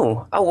said,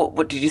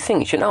 what did you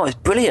think? She said, it's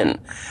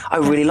brilliant. I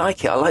really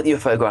like it. I like that you're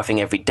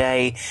photographing every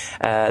day.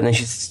 And then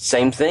she said,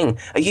 same thing.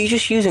 Are you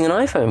just using an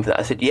iPhone for that?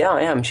 I said, yeah,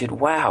 I am. She said,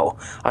 wow,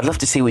 I'd love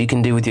to see what you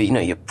can do with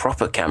your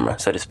proper camera,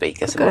 so to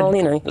speak. I said, well,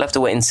 you'll have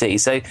to wait and see.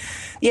 So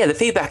yeah, the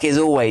feedback is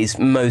always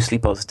mostly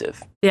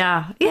positive.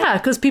 Yeah,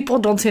 because people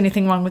don't see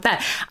anything wrong with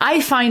that.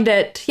 I find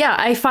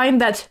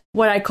that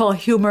what I call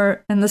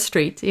humor in the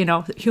street,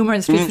 humor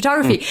in street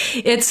photography.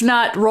 It's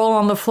not roll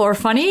on the floor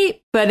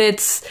funny, but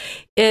it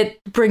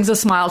brings a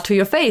smile to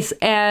your face.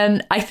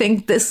 And I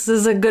think this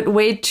is a good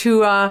way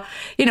to,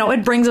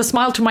 it brings a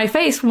smile to my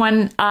face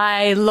when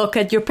I look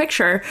at your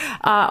picture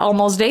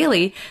almost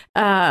daily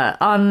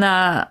on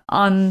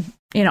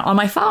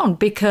my phone,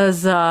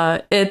 because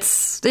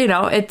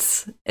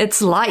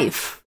it's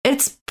life.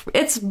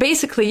 It's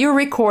basically you're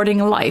recording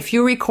life.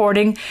 You're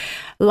recording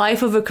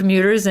life of a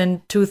commuters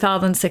in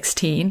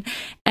 2016,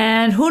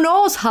 and who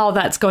knows how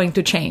that's going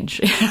to change.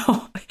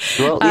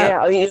 Well,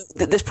 I mean,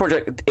 this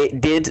project,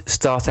 it did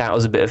start out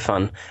as a bit of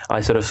fun.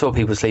 I sort of saw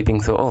people sleeping,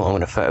 thought, I'm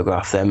going to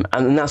photograph them,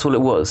 and that's all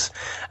it was.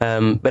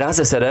 But as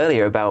I said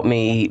earlier about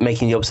me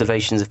making the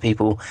observations of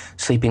people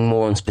sleeping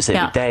more on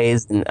specific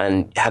days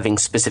and having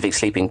specific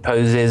sleeping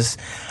poses,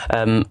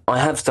 I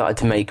have started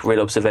to make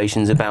real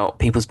observations about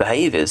people's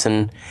behaviours,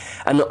 and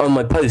on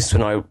my posts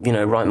when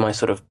I write my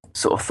sort of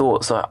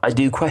thoughts, I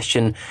do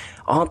question: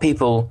 are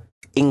people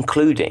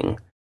including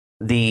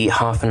the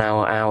half an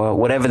hour,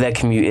 whatever their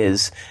commute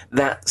is,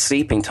 that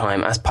sleeping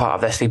time as part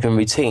of their sleeping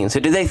routine?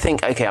 So do they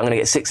think, okay, I'm going to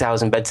get 6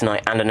 hours in bed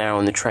tonight and an hour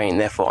on the train,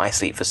 therefore I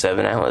sleep for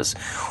 7 hours?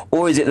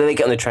 Or is it that they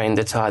get on the train,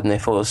 they're tired and they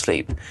fall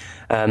asleep?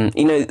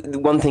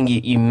 One thing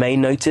you may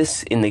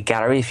notice in the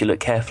gallery, if you look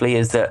carefully,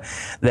 is that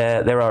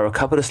there are a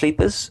couple of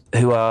sleepers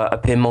who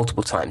appear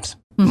multiple times.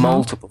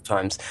 Multiple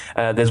times.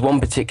 There's one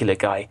particular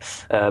guy,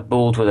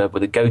 bald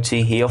with a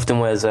goatee. He often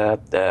wears a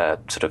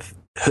sort of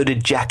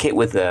hooded jacket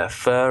with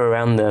fur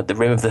around the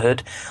rim of the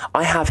hood.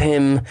 I have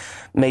him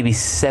maybe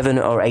 7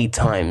 or 8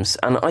 times,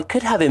 and I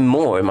could have him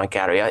more in my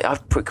gallery. I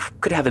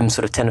could have him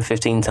sort of 10 or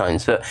 15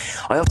 times, but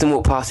I often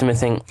walk past him and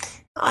think,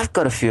 I've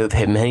got a few of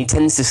him, and he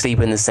tends to sleep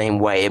in the same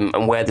way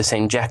and wear the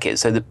same jacket,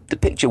 so the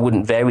picture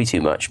wouldn't vary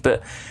too much.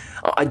 But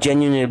I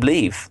genuinely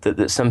believe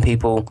that some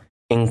people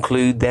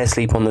include their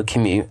sleep on the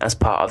commute as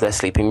part of their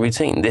sleeping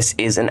routine. This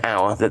is an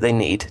hour that they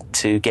need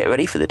to get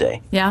ready for the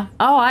day. Yeah.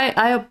 Oh,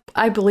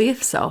 I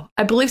believe so.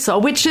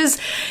 Which is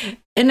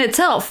in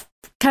itself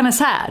kind of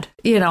sad,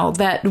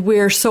 that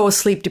we're so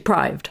sleep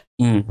deprived.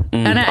 And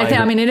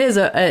I mean, it is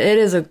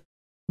a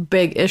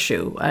big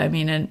issue. I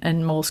mean,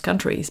 in most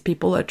countries,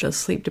 people are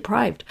just sleep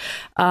deprived.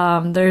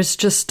 There's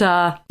just,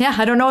 I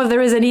don't know if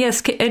there is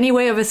any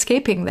way of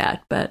escaping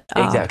that, but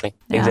exactly.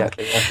 Yeah.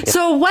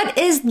 So what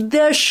is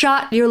the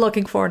shot you're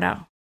looking for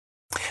now?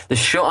 The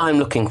shot I'm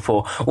looking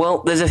for? Well,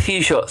 there's a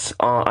few shots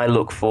I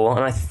look for,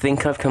 and I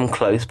think I've come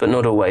close, but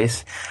not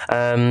always.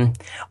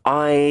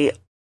 I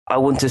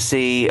want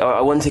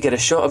to get a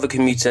shot of a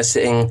commuter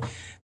sitting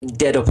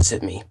dead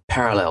opposite me,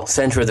 parallel,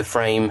 center of the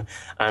frame,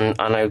 and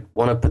I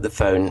want to put the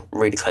phone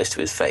really close to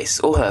his face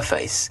or her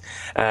face.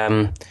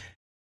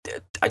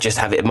 I just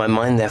have it in my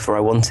mind, therefore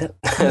I want it.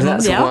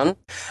 That's one.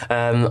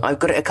 I've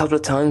got it a couple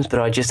of times, but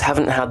I just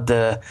haven't had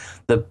the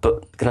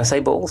can I say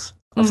balls?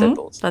 I've said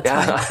balls. That's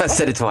fine. I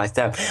said it twice.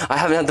 Damn. I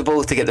haven't had the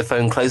balls to get the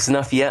phone close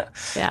enough yet.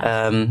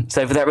 Yeah.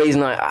 So for that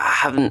reason, I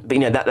haven't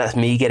been. That's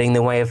me getting in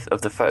the way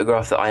of the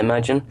photograph that I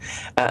imagine.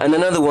 And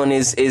another one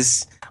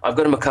is I've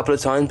got them a couple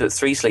of times, but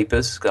 3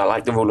 sleepers. Cause I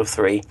like the rule of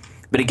 3.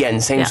 But again,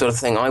 same sort of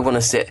thing. I want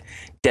to sit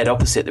dead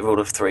opposite the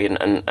rule of 3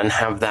 and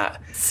have that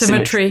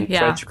symmetry.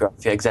 Photograph.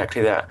 Yeah,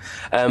 exactly that.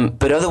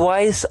 But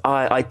otherwise,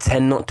 I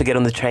tend not to get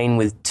on the train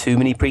with too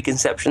many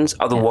preconceptions.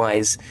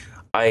 Otherwise,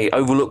 I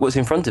overlook what's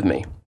in front of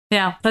me.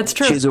 Yeah, that's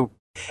true.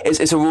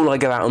 It's a rule I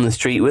go out on the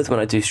street with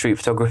when I do street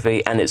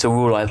photography, and it's a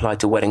rule I apply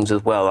to weddings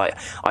as well.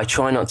 I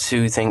try not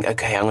to think,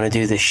 okay, I'm going to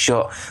do this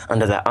shot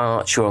under that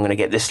arch, or I'm going to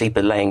get this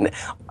sleeper laying there.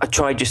 I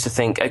try just to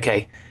think,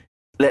 okay,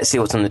 let's see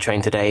what's on the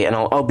train today, and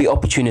I'll be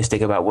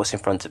opportunistic about what's in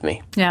front of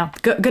me. Yeah,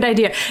 good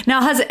idea.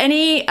 Now, has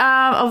any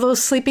of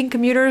those sleeping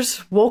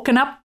commuters woken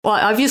up? Well,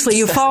 obviously,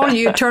 you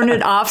turn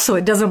it off so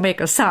it doesn't make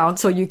a sound,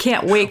 so you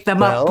can't wake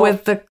them up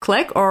with the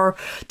click, or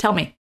tell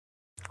me.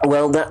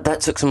 Well,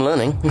 that took some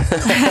learning.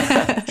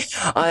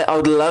 I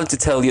would love to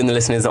tell you and the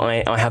listeners that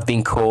I have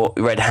been caught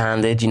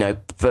red-handed,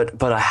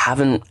 but I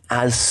haven't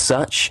as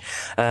such.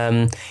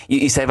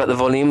 You say about the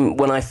volume.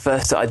 When I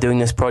first started doing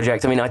this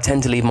project, I mean, I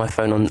tend to leave my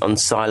phone on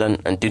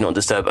silent and do not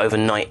disturb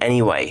overnight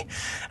anyway.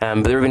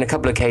 But there have been a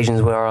couple of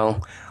occasions where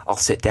I'll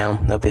sit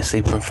down, there'll be a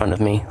sleeper in front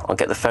of me, I'll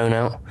get the phone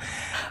out,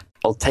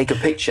 I'll take a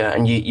picture,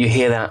 and you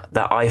hear that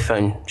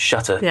iPhone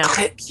shutter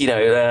click,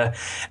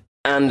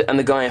 and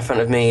the guy in front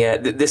of me,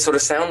 this sort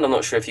of sound, I'm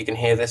not sure if you can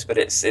hear this, but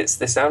it's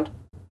this sound.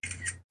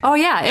 Oh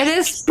yeah, it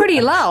is pretty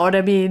loud.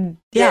 I mean,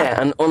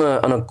 yeah, and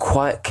on a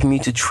quiet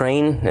commuter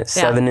train at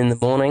 7 in the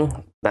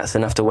morning, that's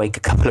enough to wake a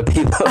couple of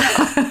people.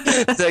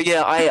 So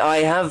yeah,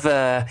 I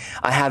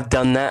have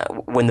done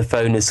that when the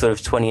phone is sort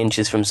of 20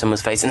 inches from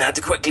someone's face, and I had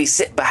to quickly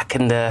sit back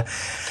and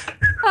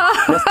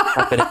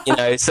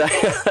So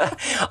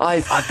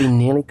I've been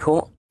nearly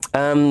caught,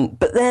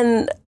 but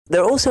then.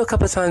 There are also a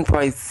couple of times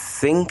where I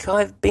think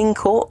I've been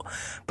caught,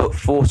 but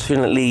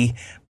fortunately,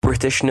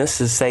 Britishness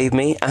has saved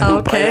me.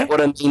 And by that,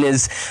 what I mean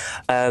is,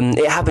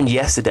 it happened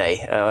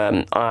yesterday.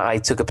 I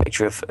took a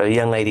picture of a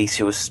young lady.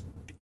 There was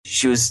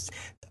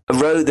a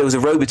row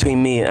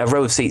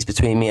of seats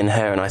between me and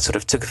her, and I sort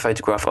of took a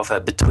photograph of her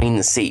between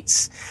the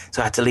seats.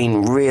 So I had to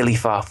lean really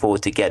far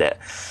forward to get it.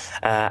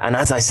 And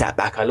as I sat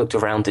back, I looked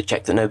around to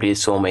check that nobody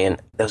saw me,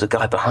 and there was a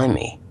guy behind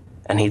me.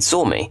 And he'd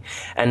saw me,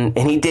 and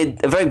he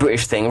did a very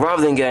British thing.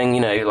 Rather than going,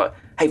 like,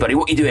 "Hey, buddy,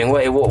 what are you doing?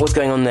 What's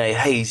going on there?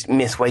 Hey,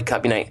 miss, wake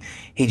up!"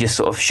 He just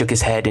sort of shook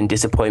his head in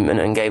disappointment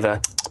and gave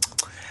a,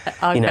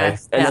 and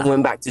then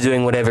went back to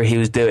doing whatever he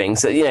was doing.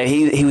 So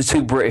he was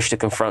too British to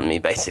confront me,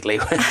 basically.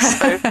 So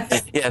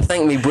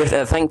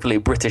thankfully,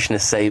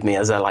 Britishness saved me,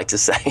 as I like to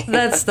say.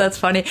 That's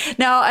funny.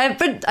 Now,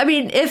 but I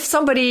mean, if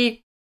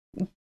somebody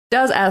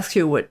does ask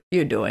you what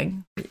you're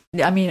doing,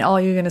 I mean, all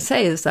you're going to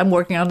say is, "I'm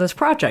working on this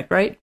project,"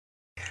 right?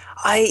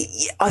 I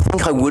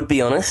think I would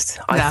be honest.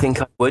 I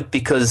think I would,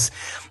 because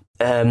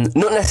not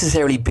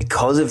necessarily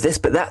because of this,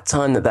 but that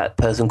time that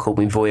person called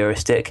me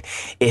voyeuristic,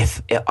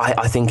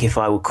 I think if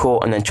I were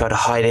caught and then try to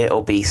hide it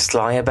or be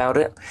sly about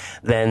it,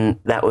 then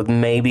that would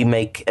maybe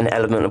make an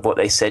element of what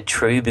they said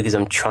true, because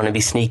I'm trying to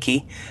be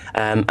sneaky.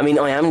 I mean,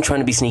 I am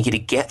trying to be sneaky to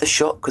get the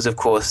shot, because of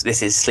course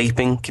this is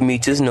sleeping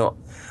commuters, not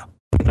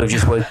people have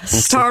just woken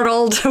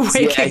startled,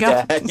 waking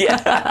up. Deer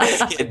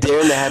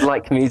in the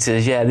headlight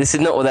commuters. Yeah, this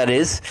is not what that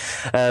is.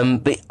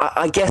 But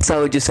I guess I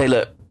would just say,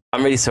 look,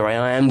 I'm really sorry.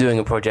 I am doing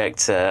a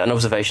project, an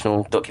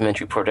observational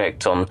documentary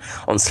project on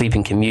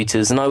sleeping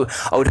commuters, and I would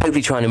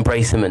hopefully try and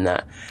embrace them in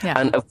that. Yeah.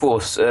 And of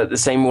course, the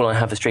same rule I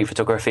have for street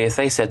photography. If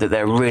they said that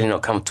they're really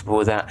not comfortable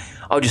with that,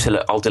 I'll just say,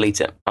 look, I'll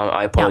delete it.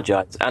 I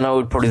apologise, and I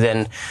would probably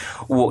then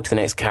walk to the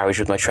next carriage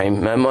with my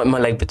train,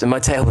 my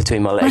tail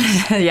between my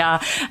legs.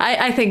 Yeah,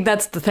 I think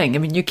that's the thing. I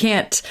mean, you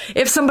can't,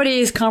 if somebody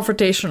is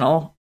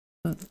confrontational,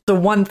 the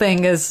one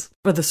thing is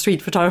for the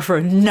street photographer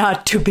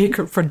not to be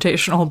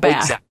confrontational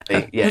back.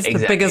 exactly. Yeah,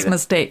 it's the biggest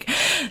mistake.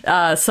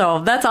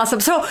 So that's awesome.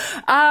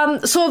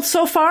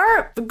 So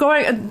far,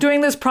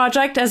 doing this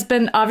project has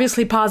been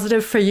obviously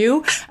positive for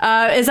you.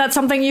 Is that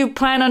something you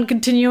plan on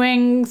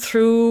continuing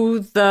through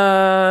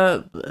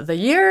the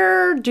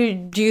year?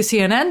 Do you see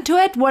an end to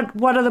it?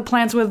 What are the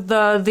plans with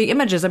the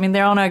images? I mean,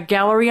 they're on a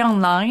gallery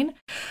online.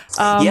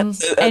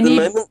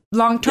 Any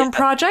long-term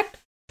project?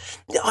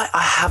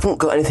 I haven't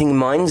got anything in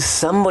mind.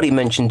 Somebody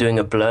mentioned doing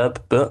a blurb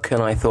book,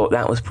 and I thought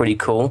that was pretty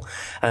cool.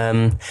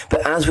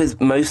 But as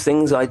with most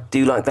things I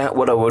do like that,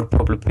 what I would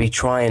probably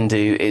try and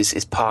do is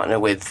partner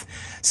with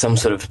some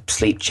sort of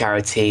sleep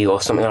charity or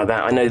something like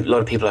that. I know a lot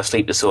of people have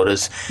sleep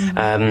disorders.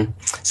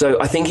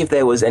 So I think if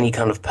there was any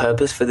kind of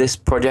purpose for this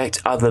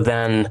project other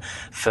than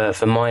for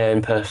my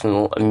own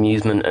personal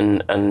amusement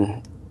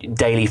and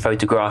daily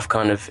photograph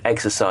kind of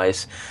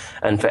exercise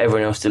and for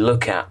everyone else to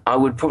look at, I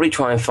would probably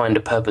try and find a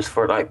purpose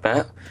for it like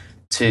that,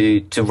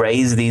 to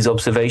raise these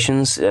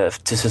observations to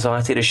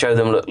society, to show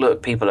them,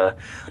 look, people are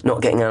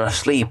not getting enough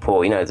sleep,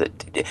 or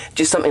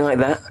just something like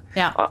that.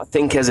 Yeah. I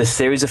think as a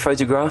series of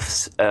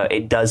photographs,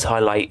 it does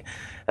highlight,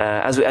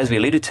 as we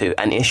alluded to,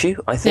 an issue,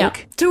 I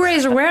think. Yeah. To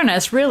raise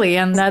awareness, really,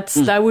 and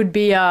that would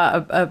be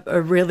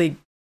a really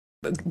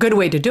good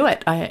way to do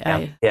it,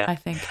 I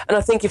think. And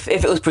I think if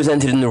it was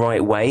presented in the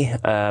right way,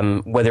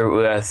 whether it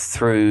were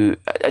through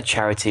a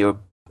charity or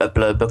a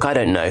blurb book, I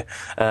don't know.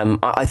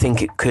 I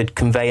think it could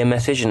convey a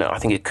message, and I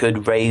think it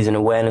could raise an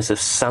awareness of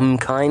some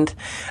kind.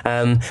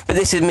 But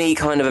this is me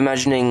kind of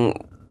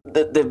imagining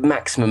the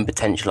maximum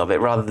potential of it,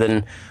 rather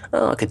than,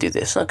 I could do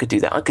this, I could do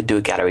that, I could do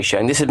a gallery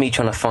showing. This is me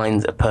trying to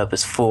find a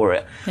purpose for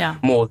it,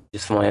 more than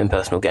just for my own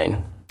personal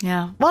gain.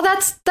 Yeah. Well,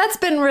 that's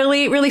been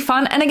really, really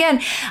fun. And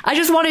again, I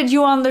just wanted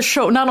you on the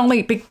show, not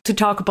only to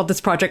talk about this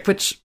project,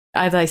 which,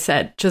 as I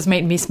said, just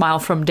made me smile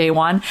from day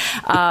one,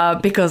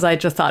 because I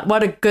just thought,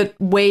 what a good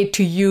way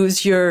to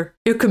use your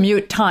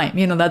commute time.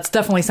 That's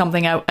definitely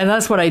something and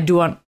that's what I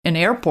do in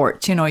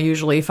airports.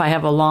 Usually if I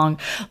have a long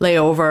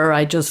layover,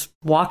 I just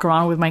walk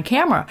around with my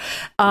camera.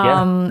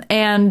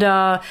 And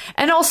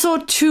also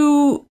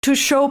to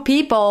show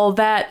people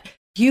that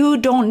you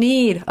don't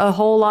need a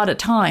whole lot of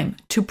time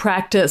to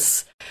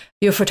practice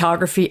your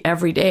photography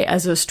every day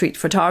as a street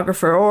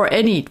photographer, or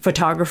any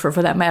photographer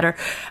for that matter.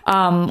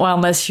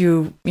 Unless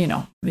you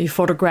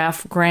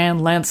photograph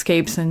grand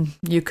landscapes and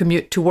you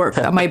commute to work.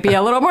 That might be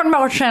a little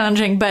more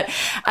challenging. But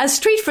as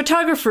street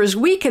photographers,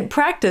 we can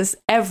practice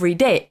every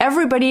day.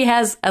 Everybody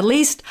has at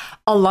least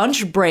a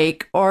lunch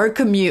break or a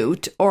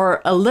commute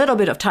or a little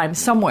bit of time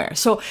somewhere.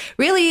 So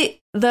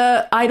really,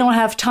 I don't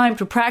have time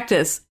to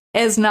practice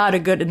is not a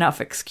good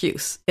enough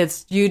excuse.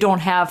 It's you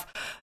don't have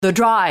the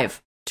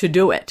drive to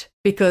do it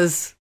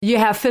because you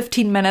have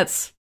 15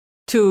 minutes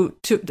to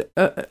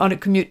on a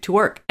commute to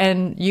work,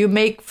 and you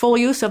make full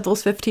use of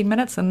those 15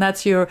 minutes, and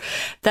that's your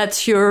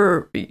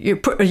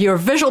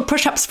visual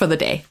push-ups for the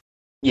day.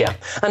 Yeah,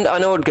 and I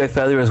know I'd go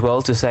further as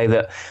well to say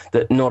that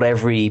not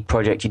every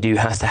project you do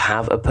has to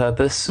have a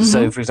purpose. Mm-hmm.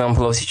 So, for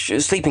example, obviously,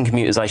 Sleeping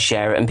Commuters, I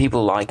share it, and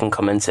people like and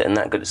comment it, and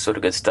that good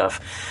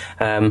stuff.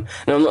 Now,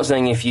 I'm not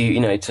saying if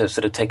you to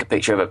sort of take a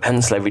picture of a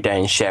pencil every day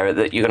and share it,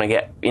 that you're going to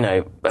get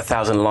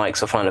 1,000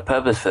 likes or find a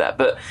purpose for that.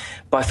 But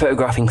by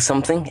photographing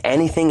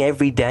anything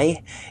every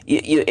day,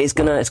 it's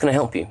gonna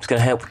help you. It's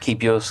gonna help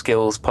keep your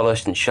skills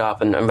polished and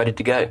sharp and ready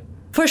to go.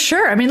 For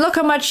sure. I mean, look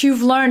how much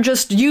you've learned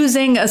just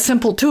using a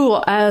simple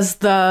tool as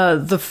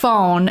the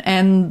phone,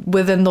 and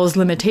within those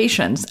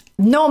limitations.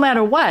 No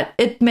matter what,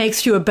 it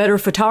makes you a better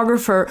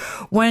photographer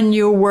when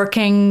you're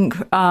working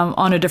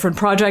on a different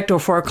project or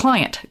for a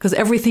client, because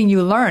everything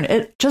you learn,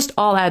 it just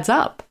all adds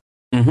up.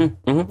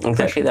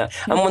 Exactly that.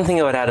 And one thing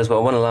I would add as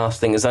well, one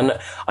last thing, is I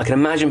can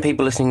imagine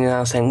people listening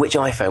now saying, which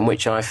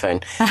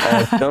iPhone?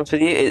 To be honest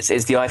with you, it's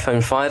the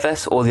iPhone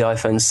 5S or the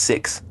iPhone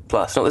 6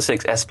 Plus, not the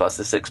 6S Plus,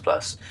 the 6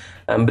 Plus.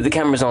 But the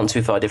cameras aren't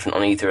too far different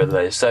on either of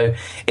those. So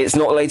it's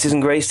not latest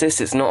and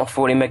greatest, it's not a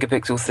 40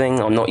 megapixel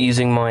thing, I'm not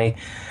using my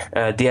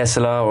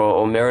DSLR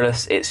or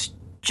mirrorless, it's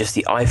just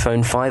the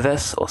iPhone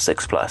 5S or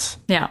 6 Plus.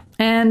 Yeah,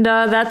 and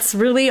that's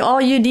really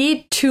all you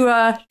need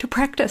to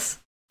practice.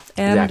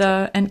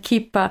 And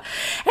keep and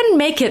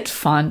make it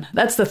fun.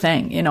 That's the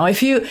thing.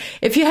 If you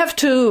have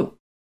to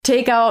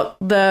take out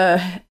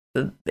a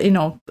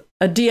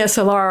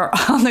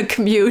DSLR on the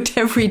commute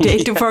every day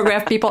to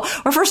photograph people,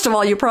 well, first of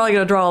all, you're probably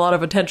going to draw a lot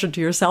of attention to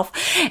yourself,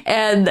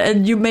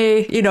 and you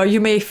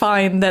may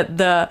find that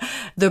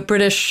the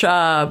British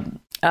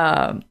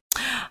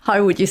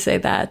how would you say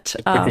that?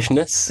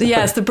 Britishness?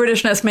 Yes, the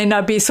Britishness may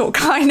not be so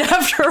kind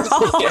after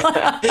all.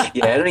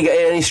 It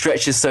only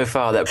stretches so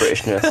far, that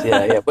Britishness.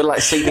 Yeah. We're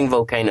like sleeping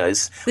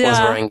volcanoes.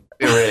 We're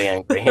really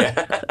angry.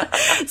 Yeah.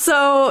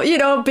 So,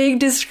 being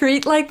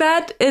discreet like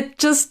that, it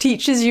just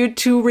teaches you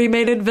to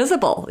remain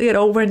invisible,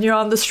 when you're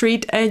on the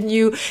street,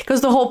 because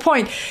the whole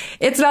point,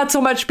 it's not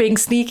so much being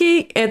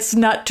sneaky, it's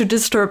not to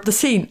disturb the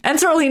scene, and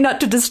certainly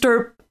not to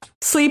disturb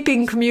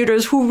sleeping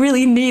commuters who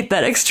really need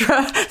that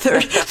extra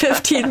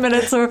 15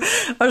 minutes or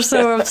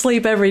so of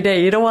sleep every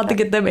day. You don't want to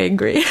get them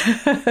angry.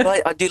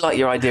 Well, I do like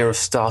your idea of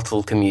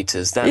startled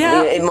commuters.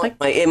 It might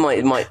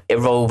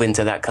evolve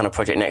into that kind of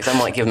project next. I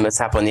might give them a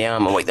tap on the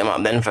arm and wake them up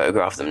and then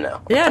photograph them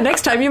now. Yeah,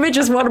 next time you may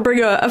just want to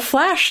bring a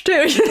flash too.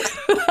 And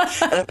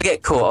if I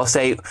get caught, I'll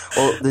say,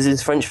 well, there's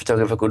this French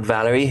photographer called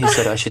Valerie who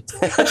said I should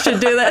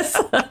do this.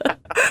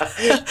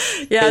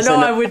 Yeah,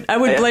 no, I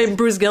would blame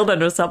Bruce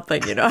Gilden or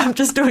something. I'm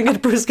just doing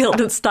it Bruce Gilden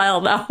style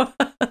now.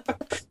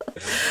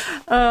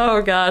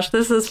 Oh gosh,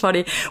 this is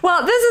funny.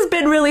 Well, this has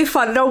been really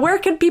fun. Now, where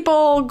can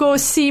people go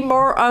see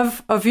more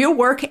of your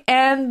work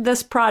and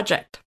this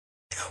project?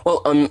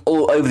 Well, I'm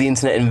all over the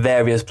internet in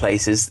various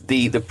places.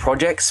 The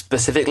project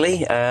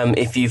specifically,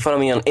 if you follow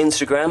me on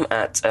Instagram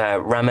at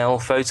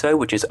Rammell Photo,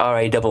 which is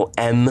RAMMELL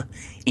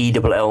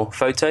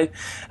Photo,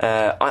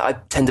 I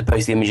tend to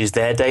post the images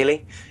there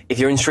daily. If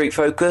you're in Street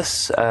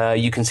Focus,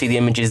 you can see the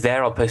images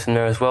there. I'll post them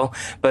there as well.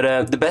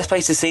 But the best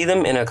place to see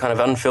them in a kind of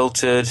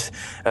unfiltered,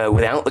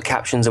 without the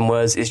captions and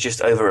words, is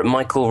just over at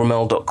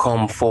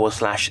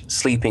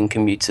michaelrammell.com/sleeping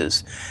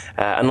commuters.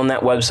 And on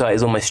that website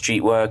is all my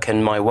street work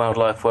and my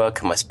wildlife work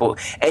and my sport.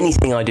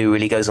 Anything I do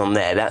really goes on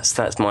there.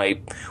 That's my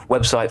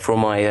website for all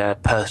my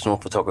personal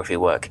photography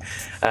work.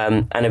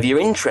 And if you're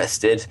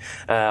interested,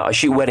 I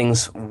shoot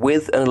weddings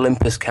with an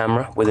Olympus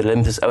camera, with an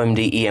Olympus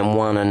OMD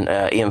EM1 and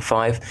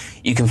EM5.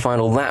 You can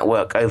find all that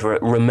work over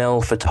at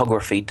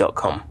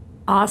rammellphotography.com.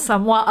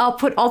 Awesome. Well, I'll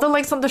put all the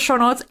links on the show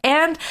notes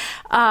and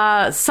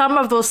some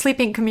of those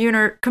sleeping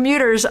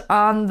commuters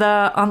on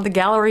the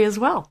gallery as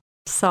well.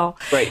 So,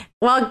 great.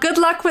 Well, good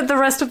luck with the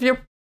rest of your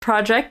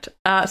project.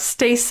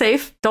 Stay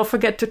safe. Don't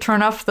forget to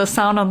turn off the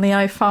sound on the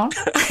iPhone.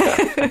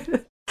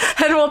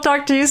 And we'll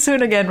talk to you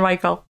soon again,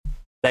 Michael.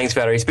 Thanks,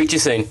 Valerie. Speak to you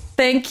soon.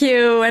 Thank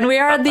you. And we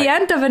are at the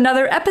end of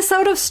another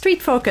episode of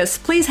Street Focus.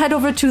 Please head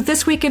over to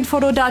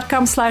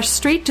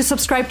thisweekinphoto.com/street to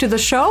subscribe to the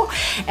show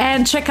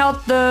and check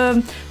out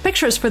the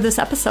pictures for this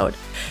episode.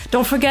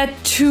 Don't forget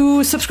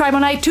to subscribe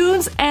on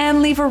iTunes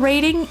and leave a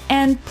rating.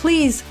 And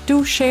please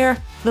do share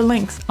the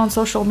links on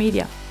social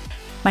media.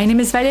 My name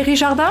is Valérie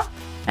Jardin,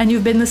 and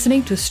you've been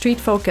listening to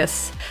Street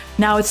Focus.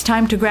 Now it's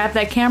time to grab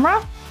that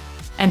camera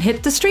and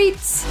hit the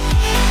streets.